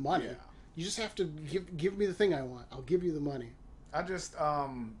give you the money. Yeah. You just have to give me the thing I want. I'll give you the money. I just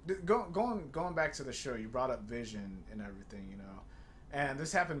going back to the show, you brought up Vision and everything, you know, and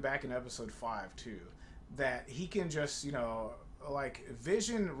this happened back in episode 5 too. That he can just, you know, like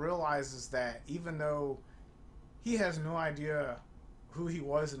Vision realizes that even though he has no idea who he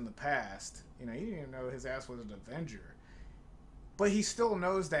was in the past, you know, he didn't even know his ass was an Avenger, but he still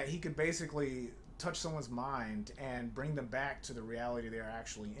knows that he could basically touch someone's mind and bring them back to the reality they're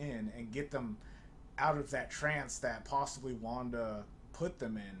actually in and get them out of that trance that possibly Wanda put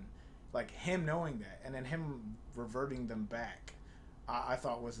them in. Like, him knowing that and then him reverting them back, I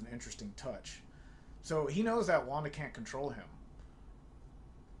thought was an interesting touch. So he knows that Wanda can't control him.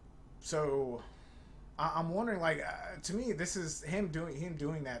 So I'm wondering, like, to me, this is him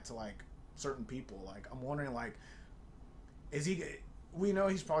doing that to, like, certain people. Like, I'm wondering, like, is he? We know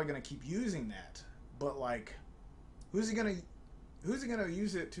he's probably gonna keep using that, but like, who's he gonna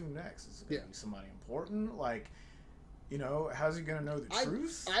use it to next? Is it gonna be somebody important? Like, you know, how's he gonna know the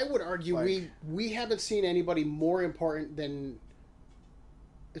truth? I would argue like, we haven't seen anybody more important than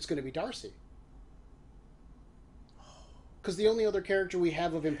it's gonna be Darcy. Because the only other character we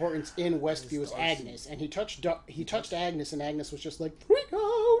have of importance in Westview is Agnes, and he touched Agnes, and Agnes was just like, freak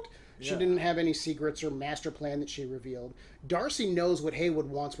out! She didn't have any secrets or master plan that she revealed. Darcy knows what Haywood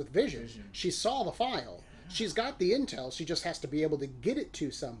wants with Vision. She saw the file. Yeah. She's got the intel. She just has to be able to get it to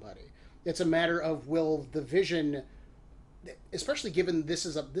somebody. It's a matter of will the Vision, especially given this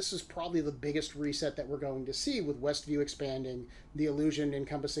is probably the biggest reset that we're going to see with Westview expanding, the illusion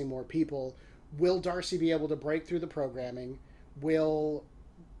encompassing more people. Will Darcy be able to break through the programming? Will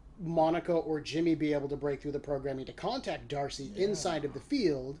Monica or Jimmy be able to break through the programming to contact Darcy inside of the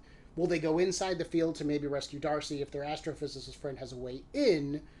field? Will they go inside the field to maybe rescue Darcy if their astrophysicist friend has a way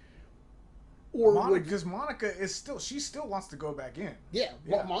in? Or because Monica is she still wants to go back in. Yeah,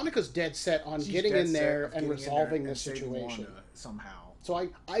 well, Monica's dead set on getting in there and resolving the situation somehow. So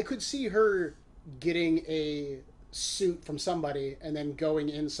I could see her getting a suit from somebody and then going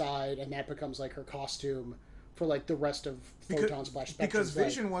inside, and that becomes like her costume for like the rest of Photon Splash Spectrum. Because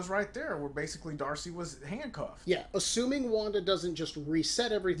Vision was right there where basically Darcy was handcuffed. Yeah, assuming Wanda doesn't just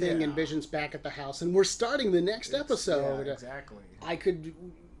reset everything and Vision's back at the house and we're starting the next episode. Yeah, exactly. I could,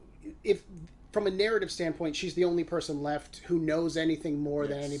 if from a narrative standpoint, she's the only person left who knows anything more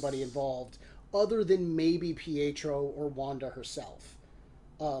than anybody involved, other than maybe Pietro or Wanda herself.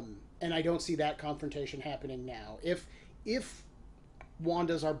 And I don't see that confrontation happening now. If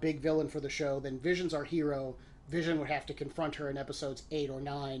Wanda's our big villain for the show, then Vision's our hero. Vision would have to confront her in episodes 8 or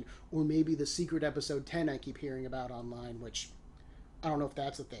 9, or maybe the secret episode 10 I keep hearing about online, which I don't know if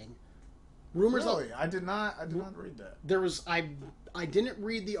that's a thing. Rumors. Really? I did not read that. There was I didn't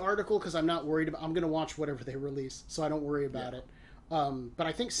read the article because I'm not worried about. I'm going to watch whatever they release, so I don't worry about it. But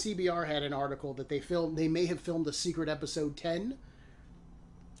I think CBR had an article that they may have filmed a secret episode 10.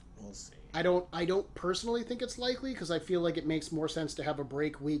 We'll see. I don't personally think it's likely because I feel like it makes more sense to have a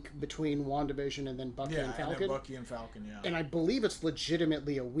break week between WandaVision and then Bucky and Falcon. And then Bucky and Falcon, And I believe it's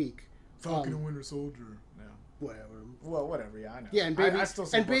legitimately a week. Falcon and Winter Soldier. Yeah. Whatever. Well, whatever. Yeah, I know. Yeah, and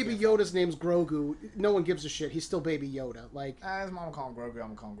Baby Yoda's name's Grogu. No one gives a shit. He's still Baby Yoda. Like, as mom call him Grogu, I'm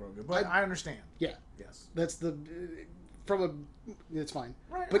gonna call him Grogu. But I understand. Yeah. Yes. That's the it's fine.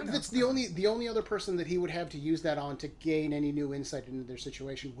 Right. But that's the only other person that he would have to use that on to gain any new insight into their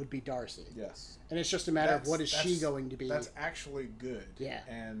situation would be Darcy. Yes. And it's just a matter of what is she going to be. That's actually good. Yeah.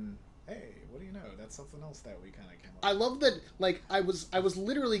 And hey, what do you know? That's something else that we kind of came up with. I love that, like, I was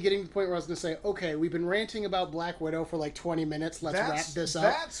literally getting to the point where I was going to say, okay, we've been ranting about Black Widow for like 20 minutes, let's wrap this up.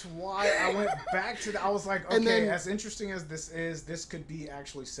 That's why I went back to I was like, okay, then, as interesting as this is, this could be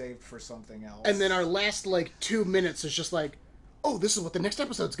actually saved for something else. And then our last, like, 2 minutes is just like, oh, this is what the next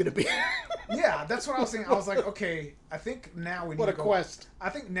episode's going to be. Yeah, that's what I was saying. I was like, okay, I think now we need to go... quest. I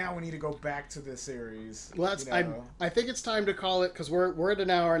think now we need to go back to this series. Well, that's, I think it's time to call it, because we're at an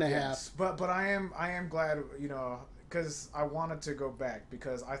hour and a half. But I am glad, because I wanted to go back,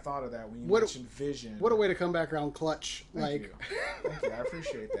 because I thought of that when you mentioned Vision. What a way to come back around clutch. Thank you. Thank you. I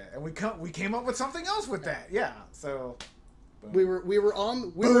appreciate that. And we came up with something else with that. Yeah, so... Boom. We were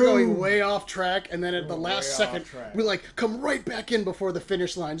going way off track, and then at the last second, we come right back in before the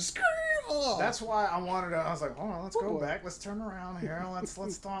finish line. Just That's why I was like, hold on, let's go back. Let's turn around here. Let's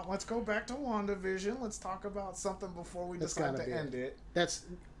go back to WandaVision. Let's talk about something before we decide to end it.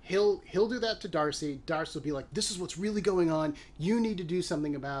 He'll do that to Darcy. Darcy will be like, this is what's really going on. You need to do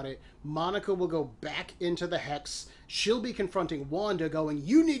something about it. Monica will go back into the Hex. She'll be confronting Wanda going,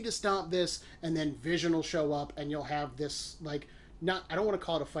 you need to stop this. And then Vision will show up and you'll have this, I don't want to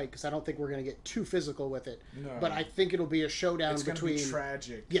call it a fight because I don't think we're going to get too physical with it. No. But I think it'll be a showdown between... It's going to be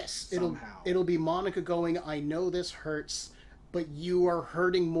tragic. Yes. Somehow. It'll be Monica going, I know this hurts, but you are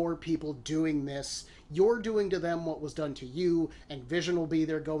hurting more people doing this. You're doing to them what was done to you, and Vision will be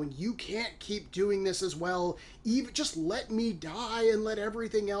there going, you can't keep doing this as well. Even just let me die and let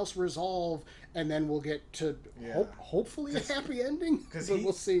everything else resolve, and then we'll get to hopefully a happy ending. Because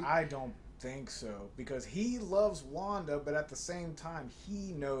we'll see. I don't think so, because he loves Wanda, but at the same time,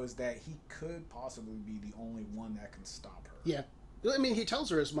 he knows that he could possibly be the only one that can stop her. Yeah. I mean, he tells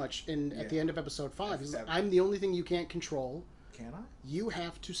her as much at the end of episode 5. He's like, I'm the only thing you can't control. Can I? You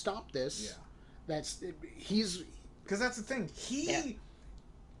have to stop this. Yeah. He's... Because that's the thing.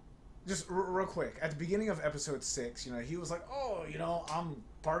 Just real quick, at the beginning of episode 6, he was like, oh, I'm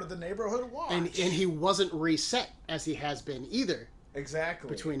part of the neighborhood watch. And he wasn't reset as he has been either. Exactly.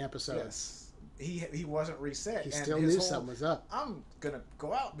 Between episodes. Yes. He wasn't reset. He still knew something was up. I'm going to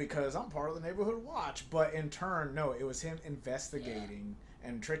go out because I'm part of the neighborhood watch. But in turn, no, it was him investigating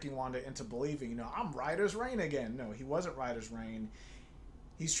and tricking Wanda into believing, I'm Ryder's Reign again. No, he wasn't Ryder's Reign.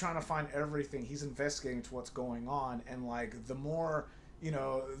 He's trying to find everything. He's investigating to what's going on. And, like, the more he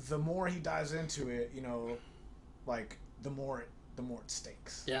dives into it, like, the more it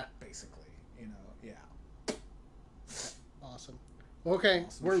stinks. Yeah. Basically, Awesome. Okay,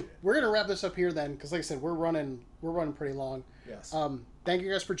 we're gonna wrap this up here then, because like I said, we're running pretty long. Yes. Thank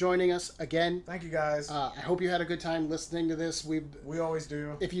you guys for joining us again. Thank you guys. I hope you had a good time listening to this. We always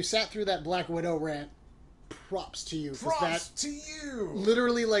do. If you sat through that Black Widow rant, props to you. Props to you.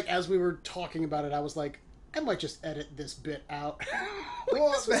 Literally, like as we were talking about it, I was like, I might just edit this bit out.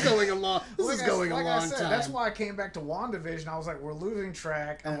 This is going a long. This is going a long time. That's why I came back to WandaVision. I was like, we're losing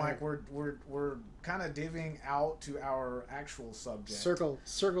track. I'm like, we're kind of divvying out to our actual subject. Circle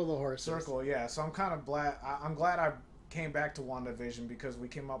the horses. Circle, yeah. So I'm kind of glad. I'm glad I came back to WandaVision because we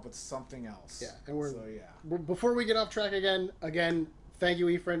came up with something else. Yeah, and before we get off track again, thank you,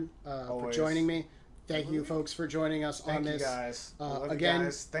 Efrain, for joining me. Thank you, folks, for joining us on this. Thank you, guys. Again,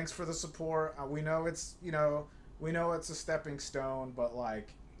 guys. Thanks for the support. We know it's a stepping stone, but like,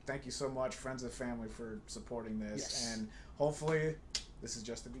 thank you so much, friends and family, for supporting this. Yes. And hopefully, this is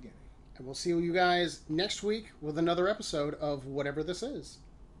just the beginning. And we'll see you guys next week with another episode of whatever this is.